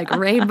I'd go like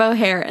rainbow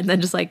hair and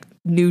then just like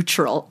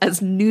neutral as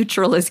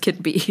can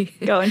be.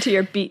 Go into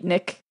your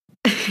beatnik.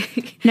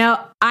 No,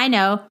 I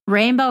know.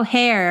 Rainbow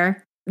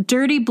hair,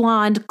 dirty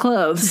blonde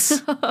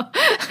clothes.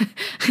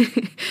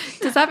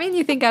 Does that mean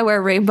you think I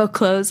wear rainbow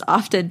clothes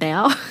often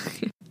now?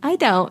 I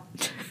don't.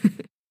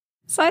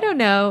 So I don't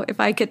know if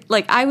I could,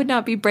 like, I would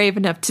not be brave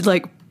enough to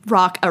like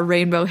rock a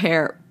rainbow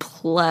hair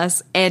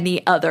plus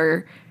any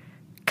other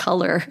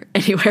color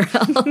anywhere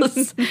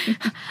else.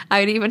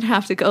 I would even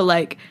have to go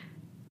like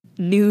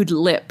nude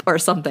lip or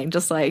something,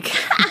 just like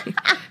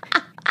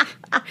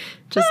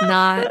just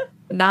not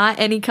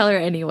any color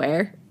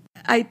anywhere.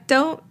 I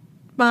don't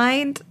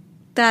mind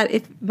that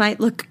it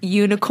might look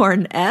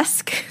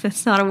unicorn-esque.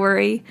 That's not a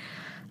worry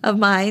of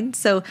mine.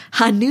 So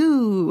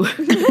Hanu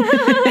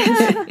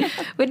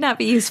would not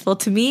be useful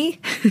to me.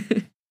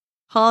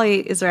 Holly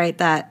is right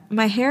that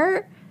my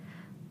hair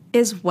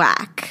is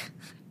whack.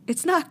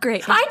 It's not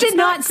great. I did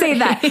not say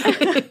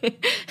that.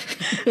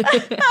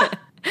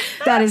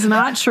 That is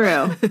not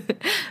true.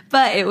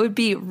 But it would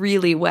be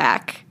really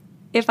whack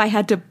if I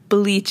had to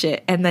bleach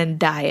it and then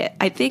dye it.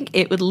 I think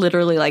it would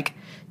literally like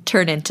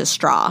turn into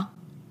straw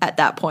at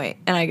that point,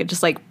 and I could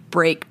just like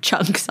break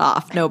chunks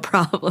off, no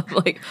problem.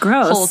 Like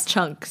gross. Whole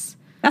chunks.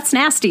 That's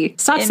nasty.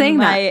 Stop saying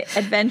that. In my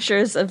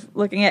adventures of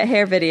looking at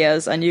hair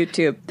videos on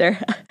YouTube, there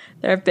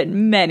have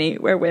been many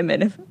where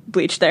women have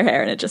bleached their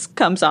hair and it just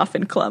comes off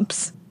in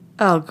clumps.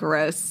 Oh,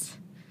 gross.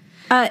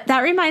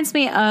 That reminds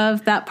me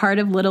of that part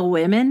of Little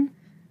Women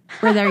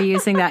where they're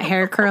using that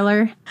hair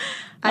curler.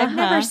 I've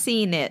never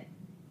seen it.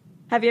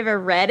 Have you ever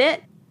read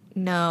it?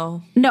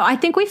 No. No, I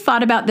think we've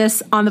thought about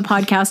this on the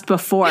podcast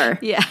before.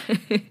 Yeah.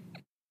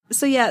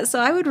 So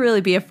I would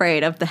really be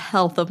afraid of the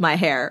health of my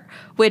hair,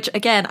 which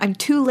again, I'm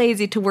too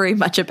lazy to worry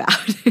much about.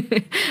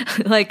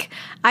 Like,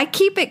 I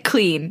keep it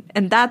clean,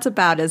 and that's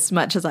about as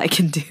much as I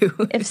can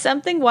do. If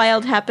something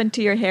wild happened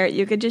to your hair,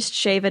 you could just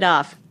shave it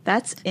off.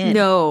 That's it.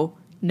 No,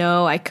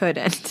 I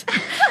couldn't.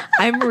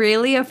 I'm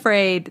really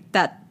afraid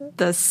that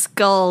the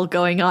skull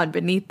going on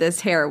beneath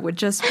this hair would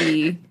just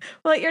be...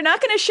 Well, you're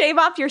not going to shave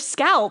off your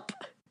scalp.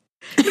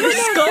 Your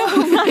skull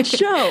will not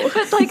show.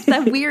 But like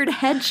that weird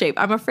head shape.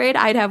 I'm afraid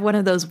I'd have one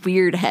of those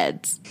weird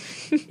heads.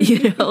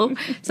 You know?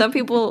 Some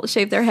people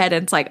shave their head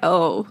and it's like,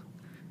 oh,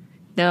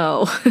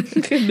 no.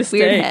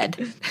 Weird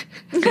head.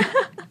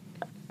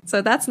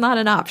 So that's not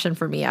an option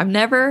for me. I'm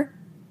never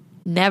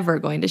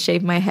going to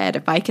shave my head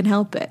if I can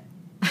help it.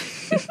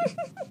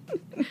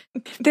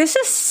 This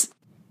is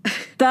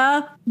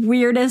the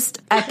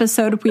weirdest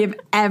episode we have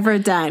ever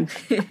done.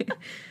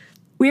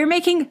 We are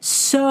making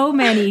so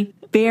many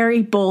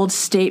very bold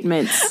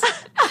statements.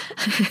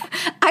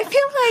 I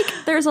feel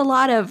like there's a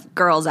lot of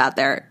girls out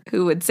there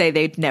who would say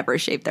they'd never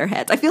shave their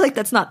heads. I feel like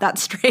that's not that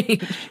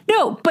strange.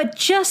 No, but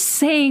just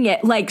saying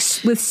it like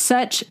with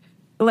such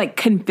like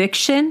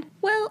conviction.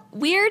 Well,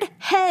 weird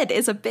head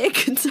is a big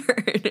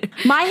concern.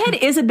 My head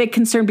is a big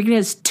concern because it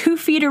has 2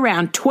 feet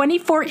around,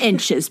 24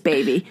 inches,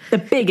 baby. The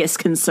biggest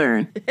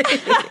concern.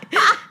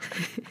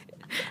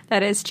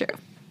 That is true.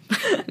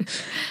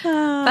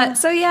 But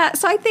so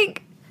I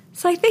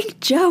think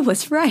Joe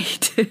was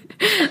right.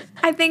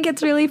 I think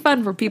it's really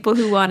fun for people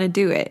who want to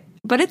do it,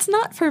 but it's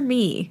not for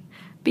me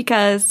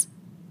because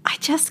I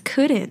just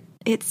couldn't.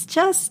 It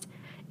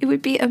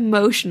would be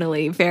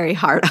emotionally very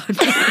hard on me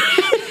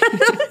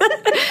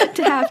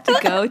to have to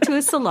go to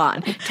a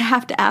salon, to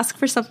have to ask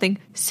for something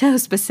so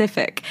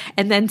specific,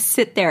 and then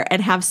sit there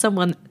and have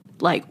someone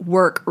like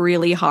work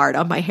really hard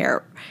on my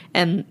hair.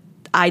 And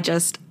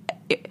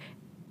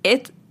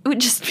it would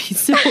just be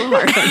so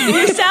hard on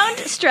me. You sound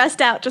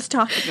stressed out just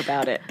talking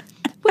about it.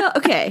 Well,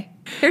 okay,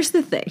 here's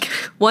the thing.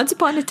 Once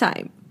upon a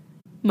time,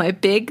 my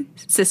big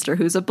sister,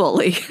 who's a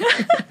bully,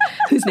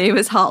 whose name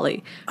is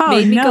Holly,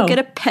 made me go get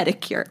a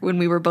pedicure when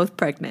we were both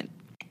pregnant.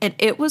 And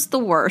it was the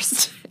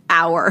worst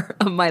hour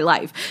of my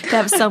life to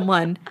have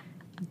someone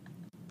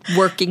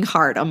working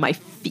hard on my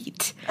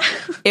feet.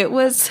 It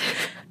was...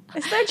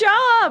 It's their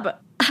job.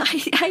 I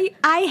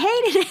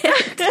hated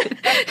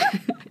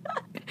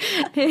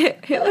it.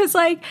 It was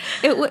like,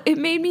 it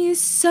made me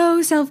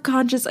so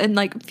self-conscious and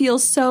like feel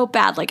so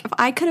bad. Like if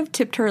I could have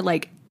tipped her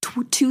like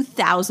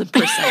 2,000%,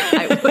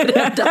 I would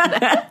have done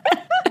that.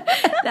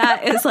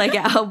 That is like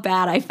how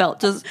bad I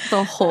felt just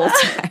the whole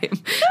time.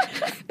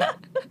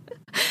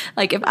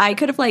 Like if I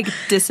could have like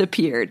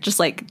disappeared, just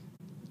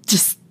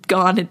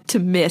gone into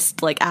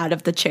mist, like out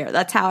of the chair.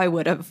 That's how I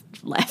would have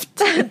left.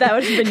 That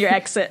would have been your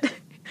exit.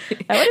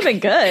 That would have been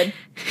good.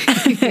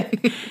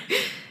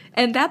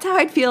 And that's how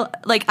I'd feel.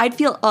 Like I'd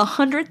feel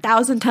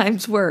 100,000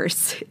 times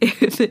worse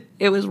if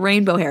it was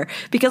rainbow hair,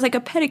 because like a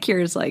pedicure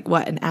is like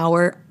what, an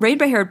hour?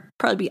 Rainbow hair would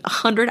probably be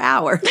 100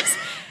 hours.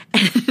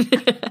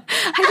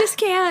 I just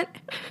can't.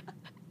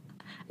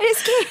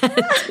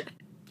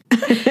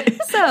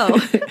 So,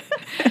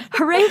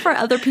 hooray for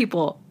other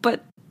people,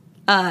 but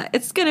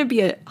it's gonna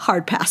be a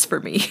hard pass for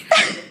me.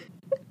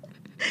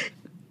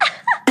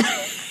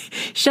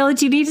 Shelley,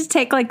 do you need to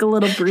take like a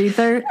little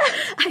breather?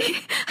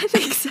 I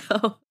think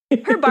so.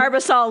 Her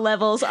Barbasol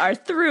levels are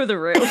through the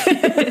roof.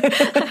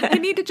 I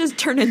need to just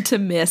turn into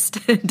mist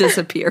and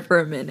disappear for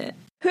a minute.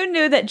 Who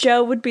knew that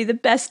Joe would be the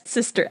best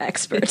sister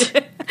expert?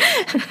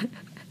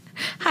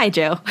 Hi,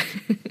 Joe.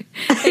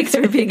 Thanks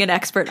for being an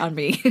expert on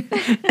me.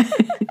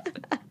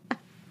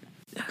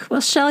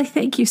 Well, Shelley,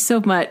 thank you so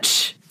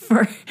much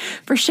for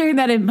sharing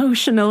that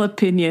emotional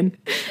opinion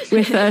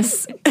with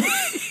us.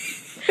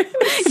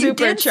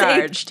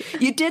 Supercharged.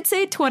 You did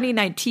say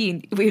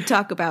 2019 we would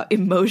talk about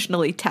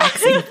emotionally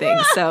taxing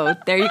things. So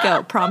there you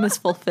go. Promise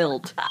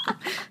fulfilled.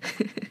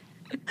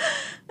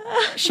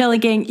 Shelley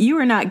gang, you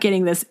are not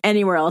getting this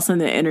anywhere else on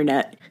the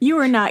internet. You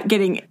are not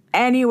getting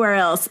anywhere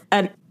else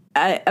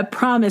a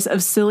promise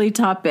of silly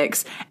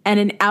topics and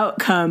an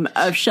outcome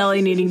of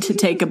Shelley needing to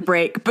take a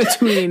break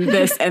between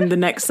this and the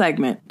next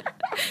segment.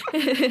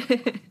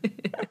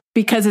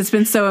 Because it's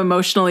been so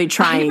emotionally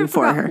trying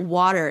for her.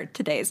 Water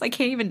today, so I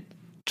can't even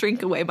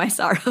drink away my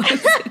sorrows.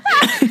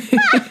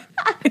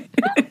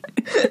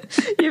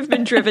 You've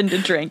been driven to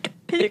drink.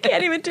 You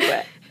can't even do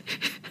it.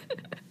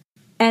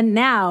 And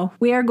now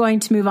we are going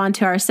to move on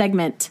to our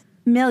segment,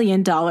 $1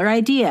 Million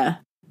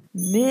Idea.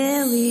 $1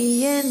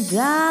 Million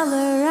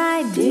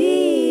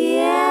Ideas.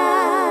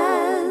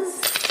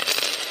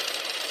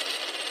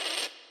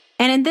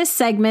 And in this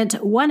segment,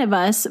 one of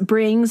us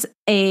brings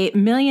a $1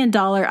 million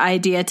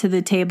idea to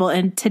the table.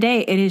 And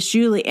today it is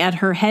Julie and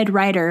her head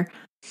writer,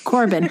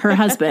 Corbin, her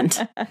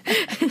husband.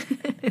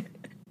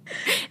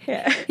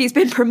 Yeah. He's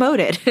been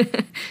promoted.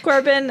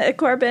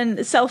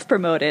 Corbin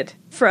self-promoted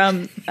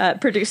from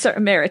producer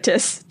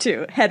emeritus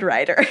to head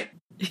writer.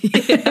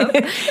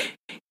 Yeah.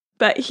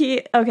 But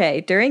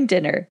during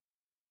dinner,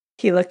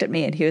 he looked at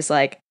me and he was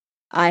like,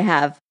 I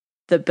have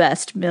the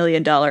best $1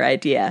 million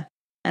idea.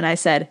 And I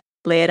said,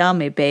 lay it on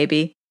me,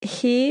 baby.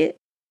 He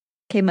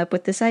came up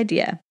with this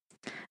idea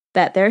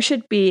that there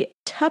should be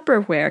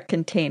Tupperware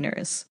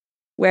containers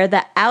where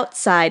the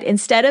outside,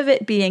 instead of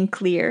it being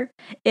clear,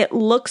 it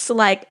looks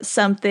like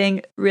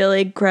something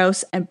really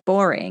gross and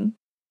boring.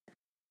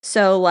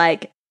 So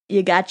like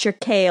you got your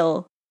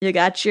kale, you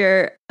got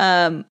your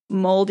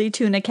moldy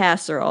tuna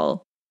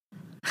casserole,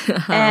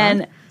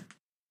 and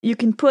you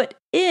can put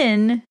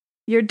in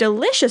your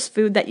delicious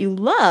food that you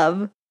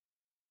love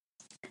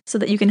so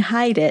that you can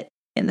hide it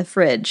in the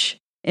fridge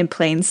in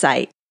plain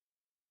sight.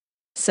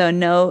 So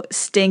no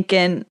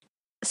stinking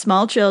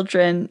small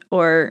children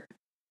or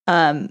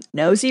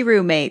nosy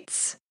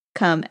roommates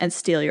come and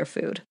steal your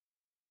food.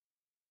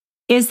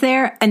 Is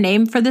there a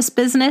name for this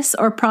business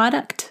or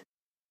product?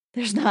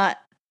 There's not.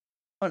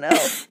 Oh no.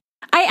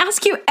 I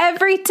ask you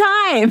every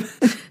time.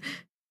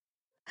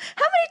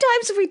 How many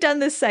times have we done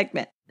this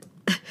segment?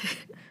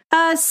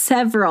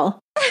 Several.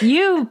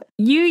 You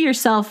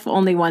yourself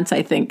only once,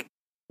 I think.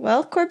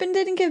 Well, Corbin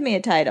didn't give me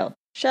a title.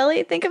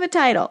 Shelley, think of a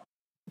title.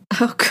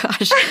 Oh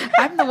gosh,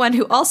 I'm the one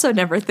who also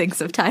never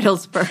thinks of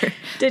titles for.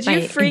 Did you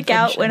my freak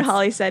out when inventions.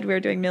 Holly said we were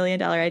doing $1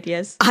 million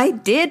ideas? I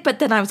did, but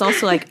then I was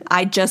also like,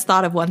 I just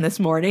thought of one this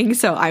morning,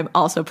 so I'm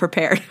also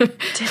prepared.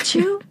 Did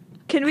you?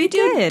 Can we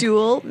do did.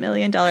 dual $1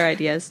 million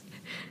ideas?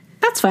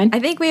 That's fine. I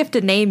think we have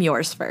to name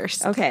yours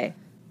first. Okay.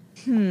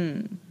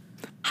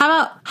 How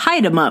about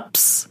hide 'em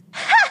ups?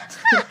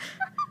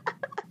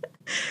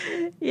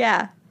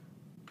 Yeah.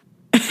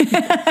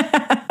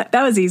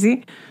 That was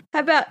easy. How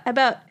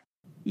about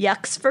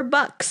yucks for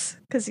bucks?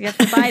 Because you have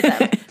to buy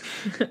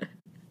them.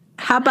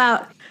 How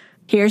about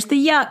here's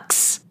the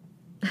yucks?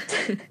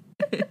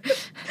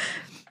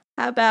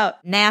 How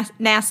about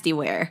Nasty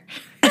wear.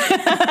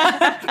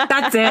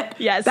 That's it.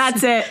 Yes.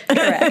 That's it.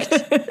 correct?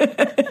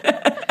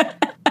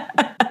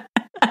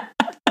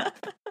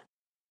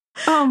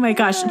 Oh my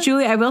gosh,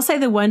 Julie, I will say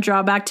the one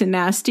drawback to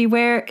nasty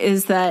wear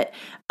is that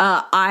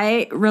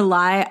I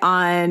rely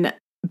on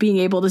being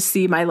able to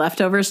see my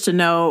leftovers to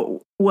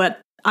know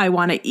what I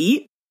want to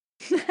eat.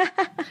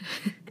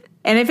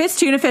 And if it's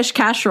tuna fish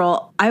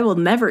casserole, I will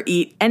never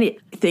eat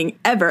anything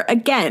ever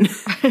again.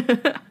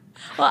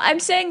 Well, I'm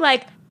saying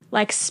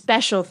like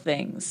special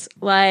things.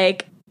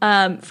 Like,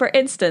 for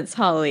instance,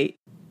 Holly,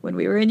 when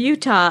we were in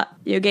Utah,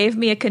 you gave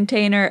me a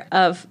container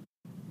of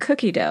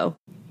cookie dough.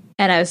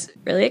 And I was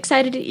really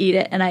excited to eat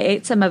it, and I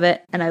ate some of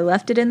it, and I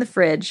left it in the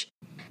fridge.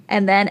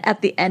 And then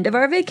at the end of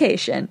our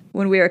vacation,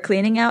 when we were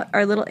cleaning out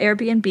our little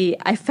Airbnb,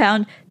 I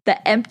found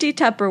the empty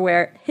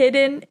Tupperware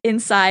hidden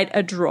inside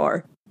a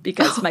drawer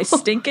because my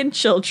stinking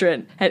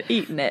children had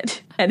eaten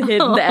it and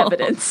hidden the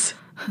evidence.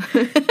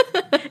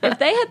 If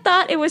they had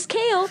thought it was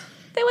kale,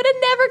 they would have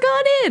never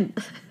gone in.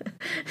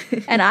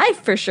 And I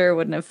for sure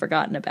wouldn't have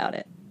forgotten about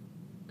it.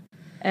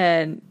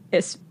 And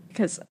it's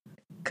because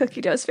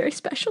cookie dough is very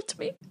special to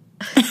me.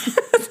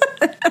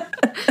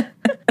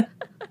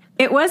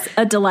 It was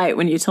a delight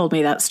when you told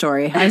me that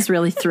story. I was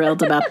really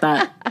thrilled about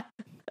that.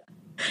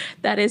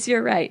 That is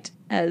your right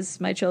as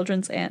my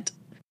children's aunt.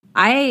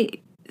 I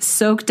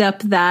soaked up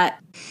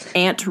that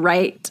aunt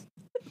right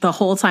the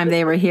whole time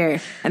they were here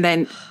and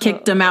then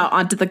kicked them out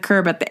onto the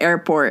curb at the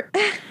airport.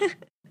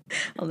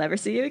 I'll never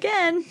see you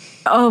again.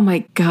 Oh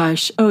my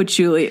gosh. Oh,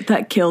 Julie,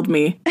 that killed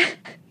me.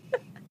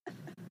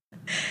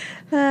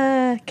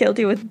 Killed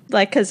you with,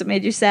 because it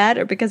made you sad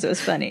or because it was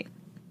funny?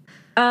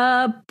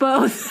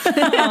 Both.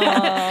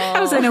 I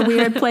was in a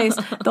weird place.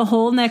 The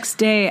whole next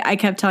day, I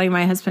kept telling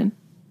my husband,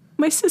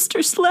 my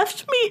sisters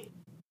left me.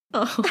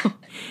 Oh.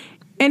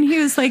 And he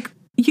was like,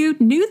 you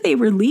knew they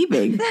were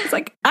leaving. I was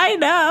like, I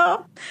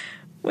know.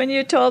 When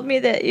you told me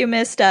that you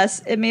missed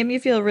us, it made me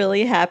feel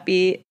really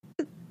happy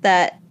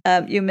that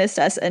you missed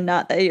us and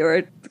not that you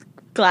were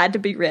glad to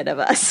be rid of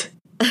us.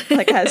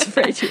 Like I was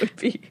afraid you would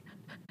be.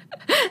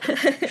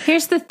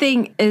 Here's the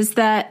thing is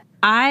that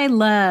I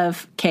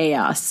love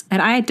chaos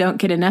and I don't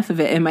get enough of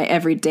it in my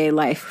everyday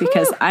life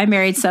because I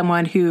married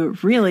someone who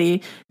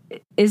really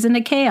isn't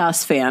a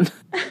chaos fan.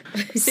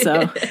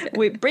 So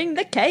we bring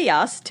the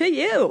chaos to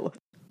you.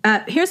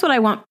 Here's what I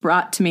want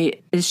brought to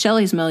me is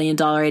Shelley's $1 million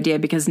idea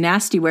because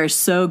nasty wear is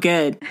so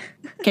good.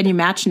 Can you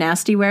match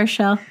nasty wear,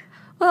 Shell?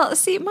 Well,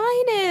 see,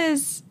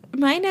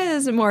 mine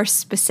is more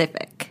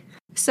specific.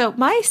 So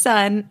my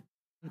son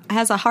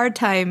has a hard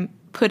time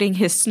putting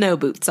his snow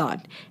boots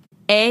on.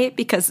 A,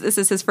 because this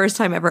is his first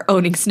time ever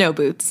owning snow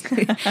boots.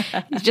 He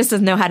just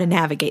doesn't know how to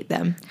navigate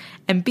them.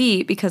 And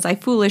B, because I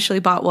foolishly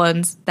bought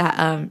ones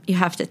that you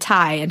have to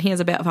tie, and he has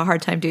a bit of a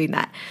hard time doing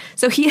that.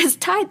 So he has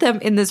tied them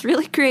in this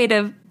really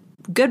creative,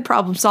 good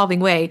problem-solving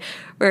way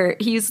where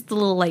he used the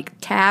little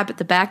tab at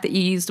the back that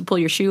you use to pull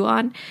your shoe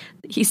on.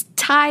 He's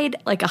tied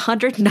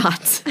 100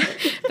 knots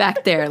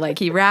back there.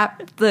 He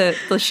wrapped the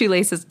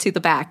shoelaces to the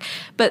back.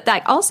 But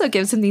that also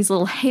gives him these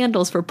little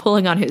handles for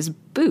pulling on his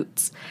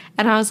boots.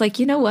 And I was like,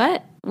 you know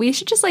what? We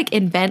should just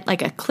invent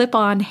a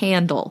clip-on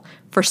handle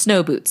for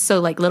snow boots. So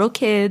little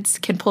kids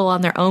can pull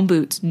on their own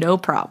boots, no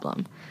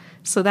problem.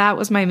 So that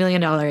was my $1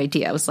 million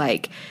idea. It was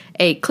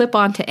a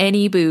clip-on to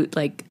any boot,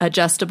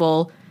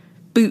 adjustable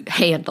boot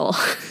handle.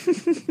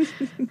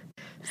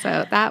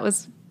 So that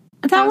was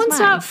That one's mine.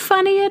 not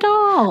funny at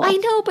all. I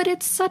know, but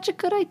it's such a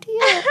good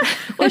idea.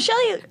 Well,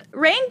 Shelley,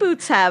 rain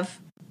boots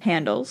have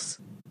handles.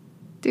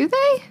 Do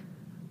they?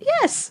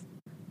 Yes.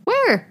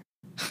 Where?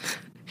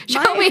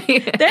 Show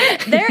me.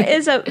 There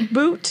is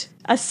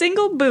a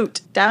single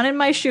boot down in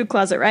my shoe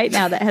closet right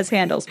now that has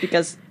handles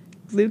because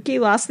Lukey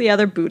lost the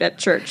other boot at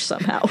church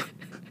somehow.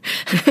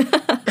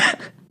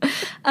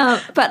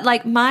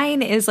 But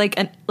mine is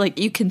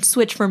you can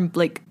switch from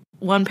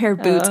one pair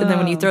of boots, and then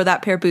when you throw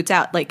that pair of boots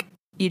out,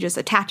 you just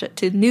attach it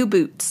to new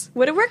boots.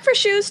 Would it work for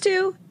shoes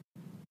too?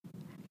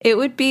 It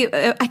would be.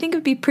 I think it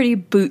would be pretty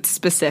boot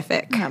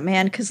specific. Oh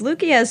man, because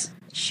Lukey has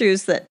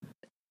shoes that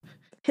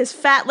his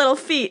fat little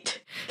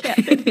feet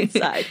can't fit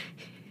inside.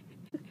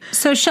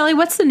 So, Shelley,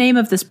 what's the name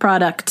of this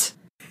product?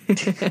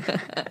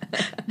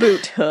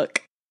 Boot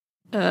hook.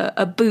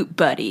 A boot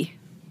buddy.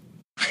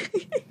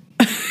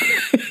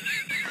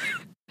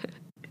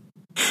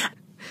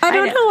 I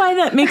don't know why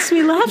that makes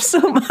me laugh so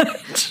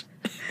much.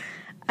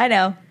 I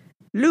know.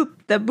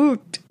 Loop the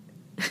boot.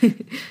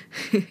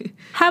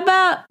 How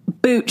about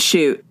boot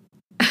shoot?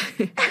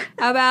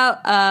 How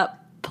about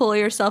pull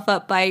yourself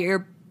up by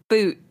your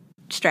boot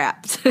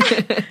straps?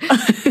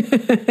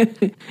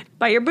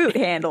 By your boot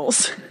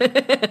handles.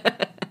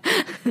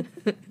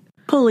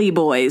 Pulley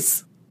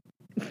boys.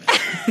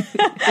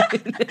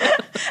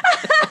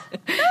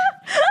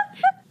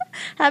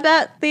 How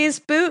about these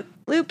boot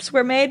loops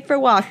were made for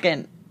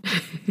walking?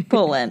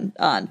 Pulling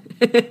on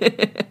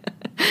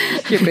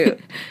your boot.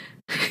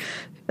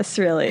 That's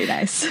really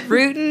nice.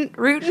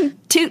 Rootin',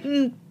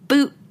 tootin',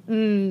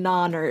 bootin'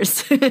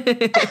 honors. What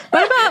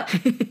about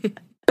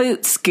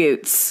boot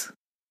scoots?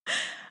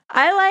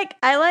 I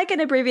like an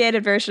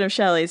abbreviated version of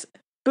Shelley's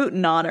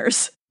bootin'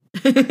 honors.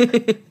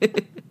 Could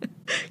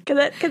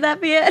that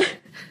be it?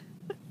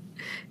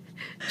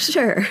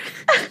 Sure.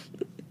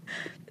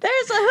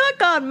 There's a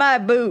hook on my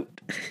boot.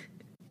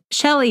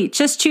 Shelley,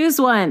 just choose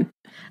one.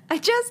 I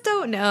just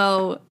don't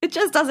know. It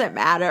just doesn't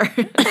matter.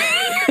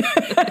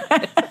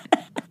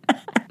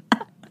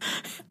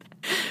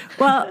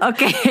 Well,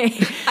 okay.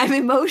 I'm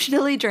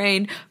emotionally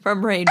drained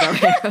from Rainbow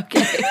Hair,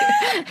 okay?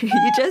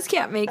 You just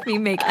can't make me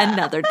make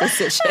another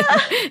decision.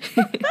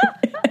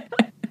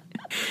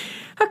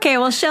 Okay,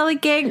 well, Shelley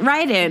gang,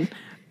 write in.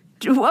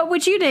 What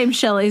would you name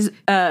Shelley's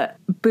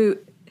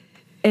boot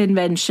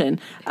invention?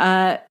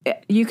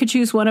 You could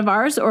choose one of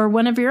ours or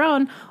one of your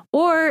own,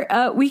 or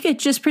we could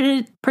just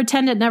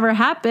pretend it never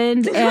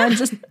happened and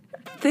just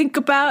think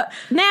about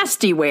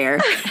nasty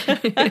wear.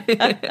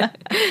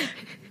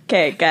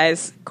 Okay,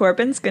 guys,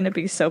 Corbin's going to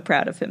be so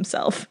proud of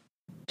himself.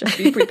 Just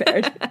be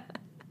prepared.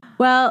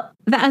 Well,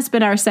 that has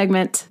been our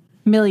segment,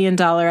 $1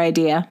 Million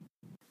Idea.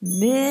 $1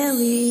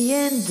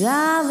 Million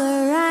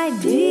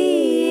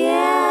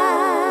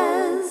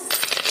Ideas.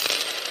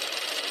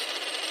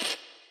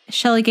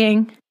 Shelley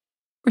gang,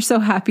 we're so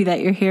happy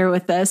that you're here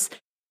with us.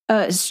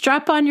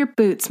 Strap on your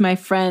boots, my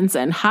friends,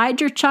 and hide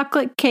your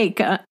chocolate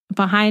cake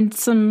behind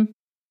some,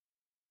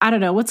 I don't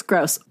know, what's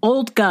gross?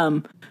 Old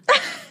gum.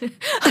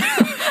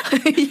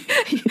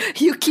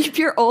 You keep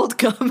your old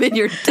gum in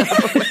your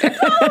Tupperware.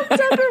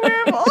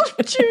 Tupperware of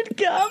old chewed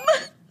gum.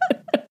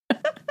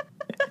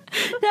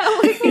 That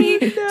would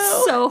be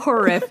so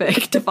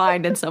horrific to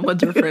find in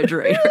someone's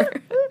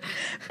refrigerator.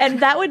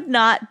 And that would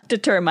not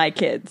deter my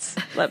kids,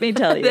 let me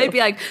tell you. They'd be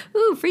like,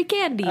 ooh, free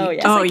candy. Oh,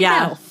 yeah. Just like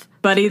an elf.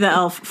 Buddy the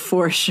Elf,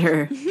 for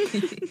sure.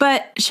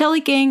 But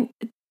Shelley gang,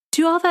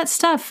 do all that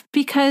stuff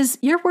because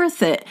you're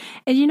worth it.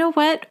 And you know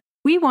what?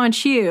 We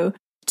want you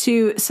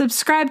to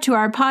subscribe to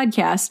our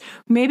podcast.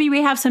 Maybe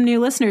we have some new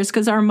listeners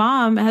because our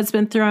mom has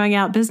been throwing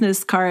out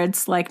business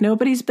cards like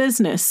nobody's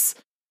business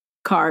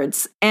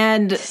cards.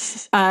 And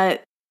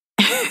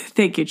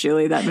thank you,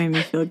 Julie. That made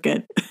me feel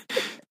good.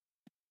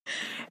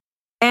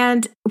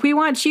 And we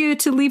want you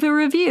to leave a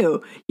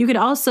review. You could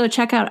also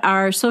check out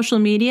our social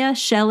media.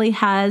 Shelley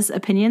Has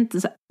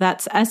Opinions.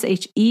 That's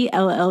SHELLEY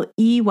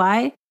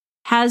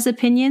Has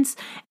Opinions.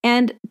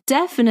 And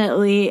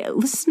definitely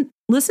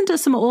listen to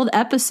some old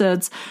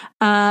episodes.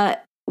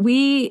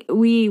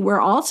 We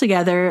were all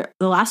together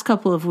the last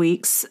couple of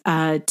weeks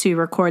to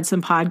record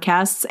some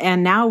podcasts,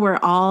 and now we're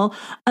all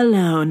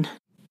alone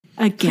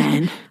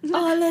again.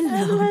 All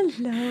alone.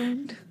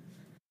 Alone.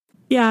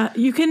 Yeah,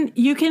 you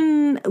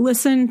can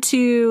listen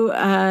to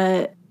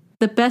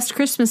the Best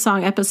Christmas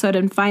Song episode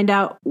and find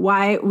out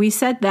why we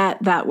said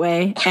that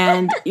way,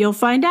 and you'll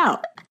find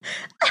out.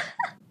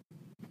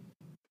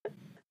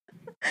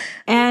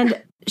 And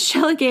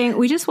Shelley gang,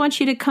 we just want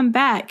you to come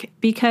back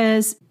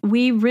because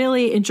we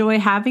really enjoy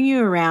having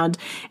you around.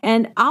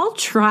 And I'll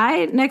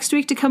try next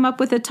week to come up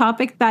with a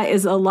topic that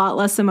is a lot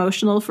less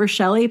emotional for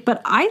Shelley,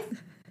 but I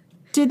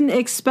didn't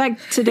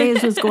expect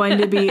today's was going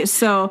to be.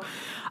 So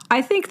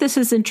I think this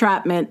is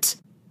entrapment.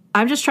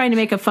 I'm just trying to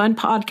make a fun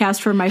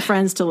podcast for my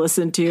friends to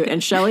listen to,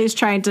 and Shelley's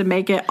trying to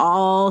make it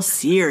all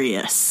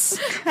serious.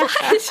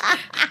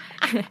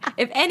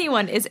 If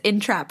anyone is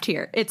entrapped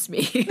here, it's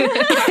me.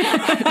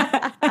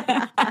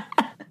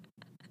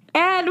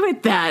 And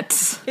with that,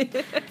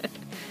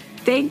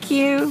 thank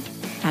you,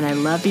 and I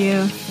love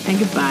you, and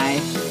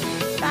goodbye.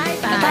 Bye.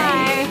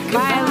 Bye. Bye,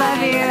 I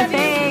love you.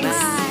 Thanks.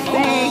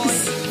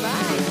 Thanks.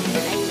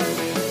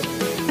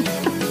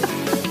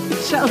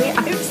 Shelley,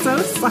 I'm so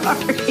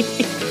sorry.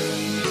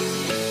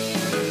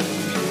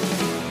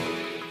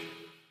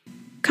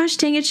 Gosh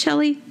dang it,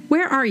 Shelley,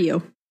 where are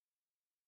you?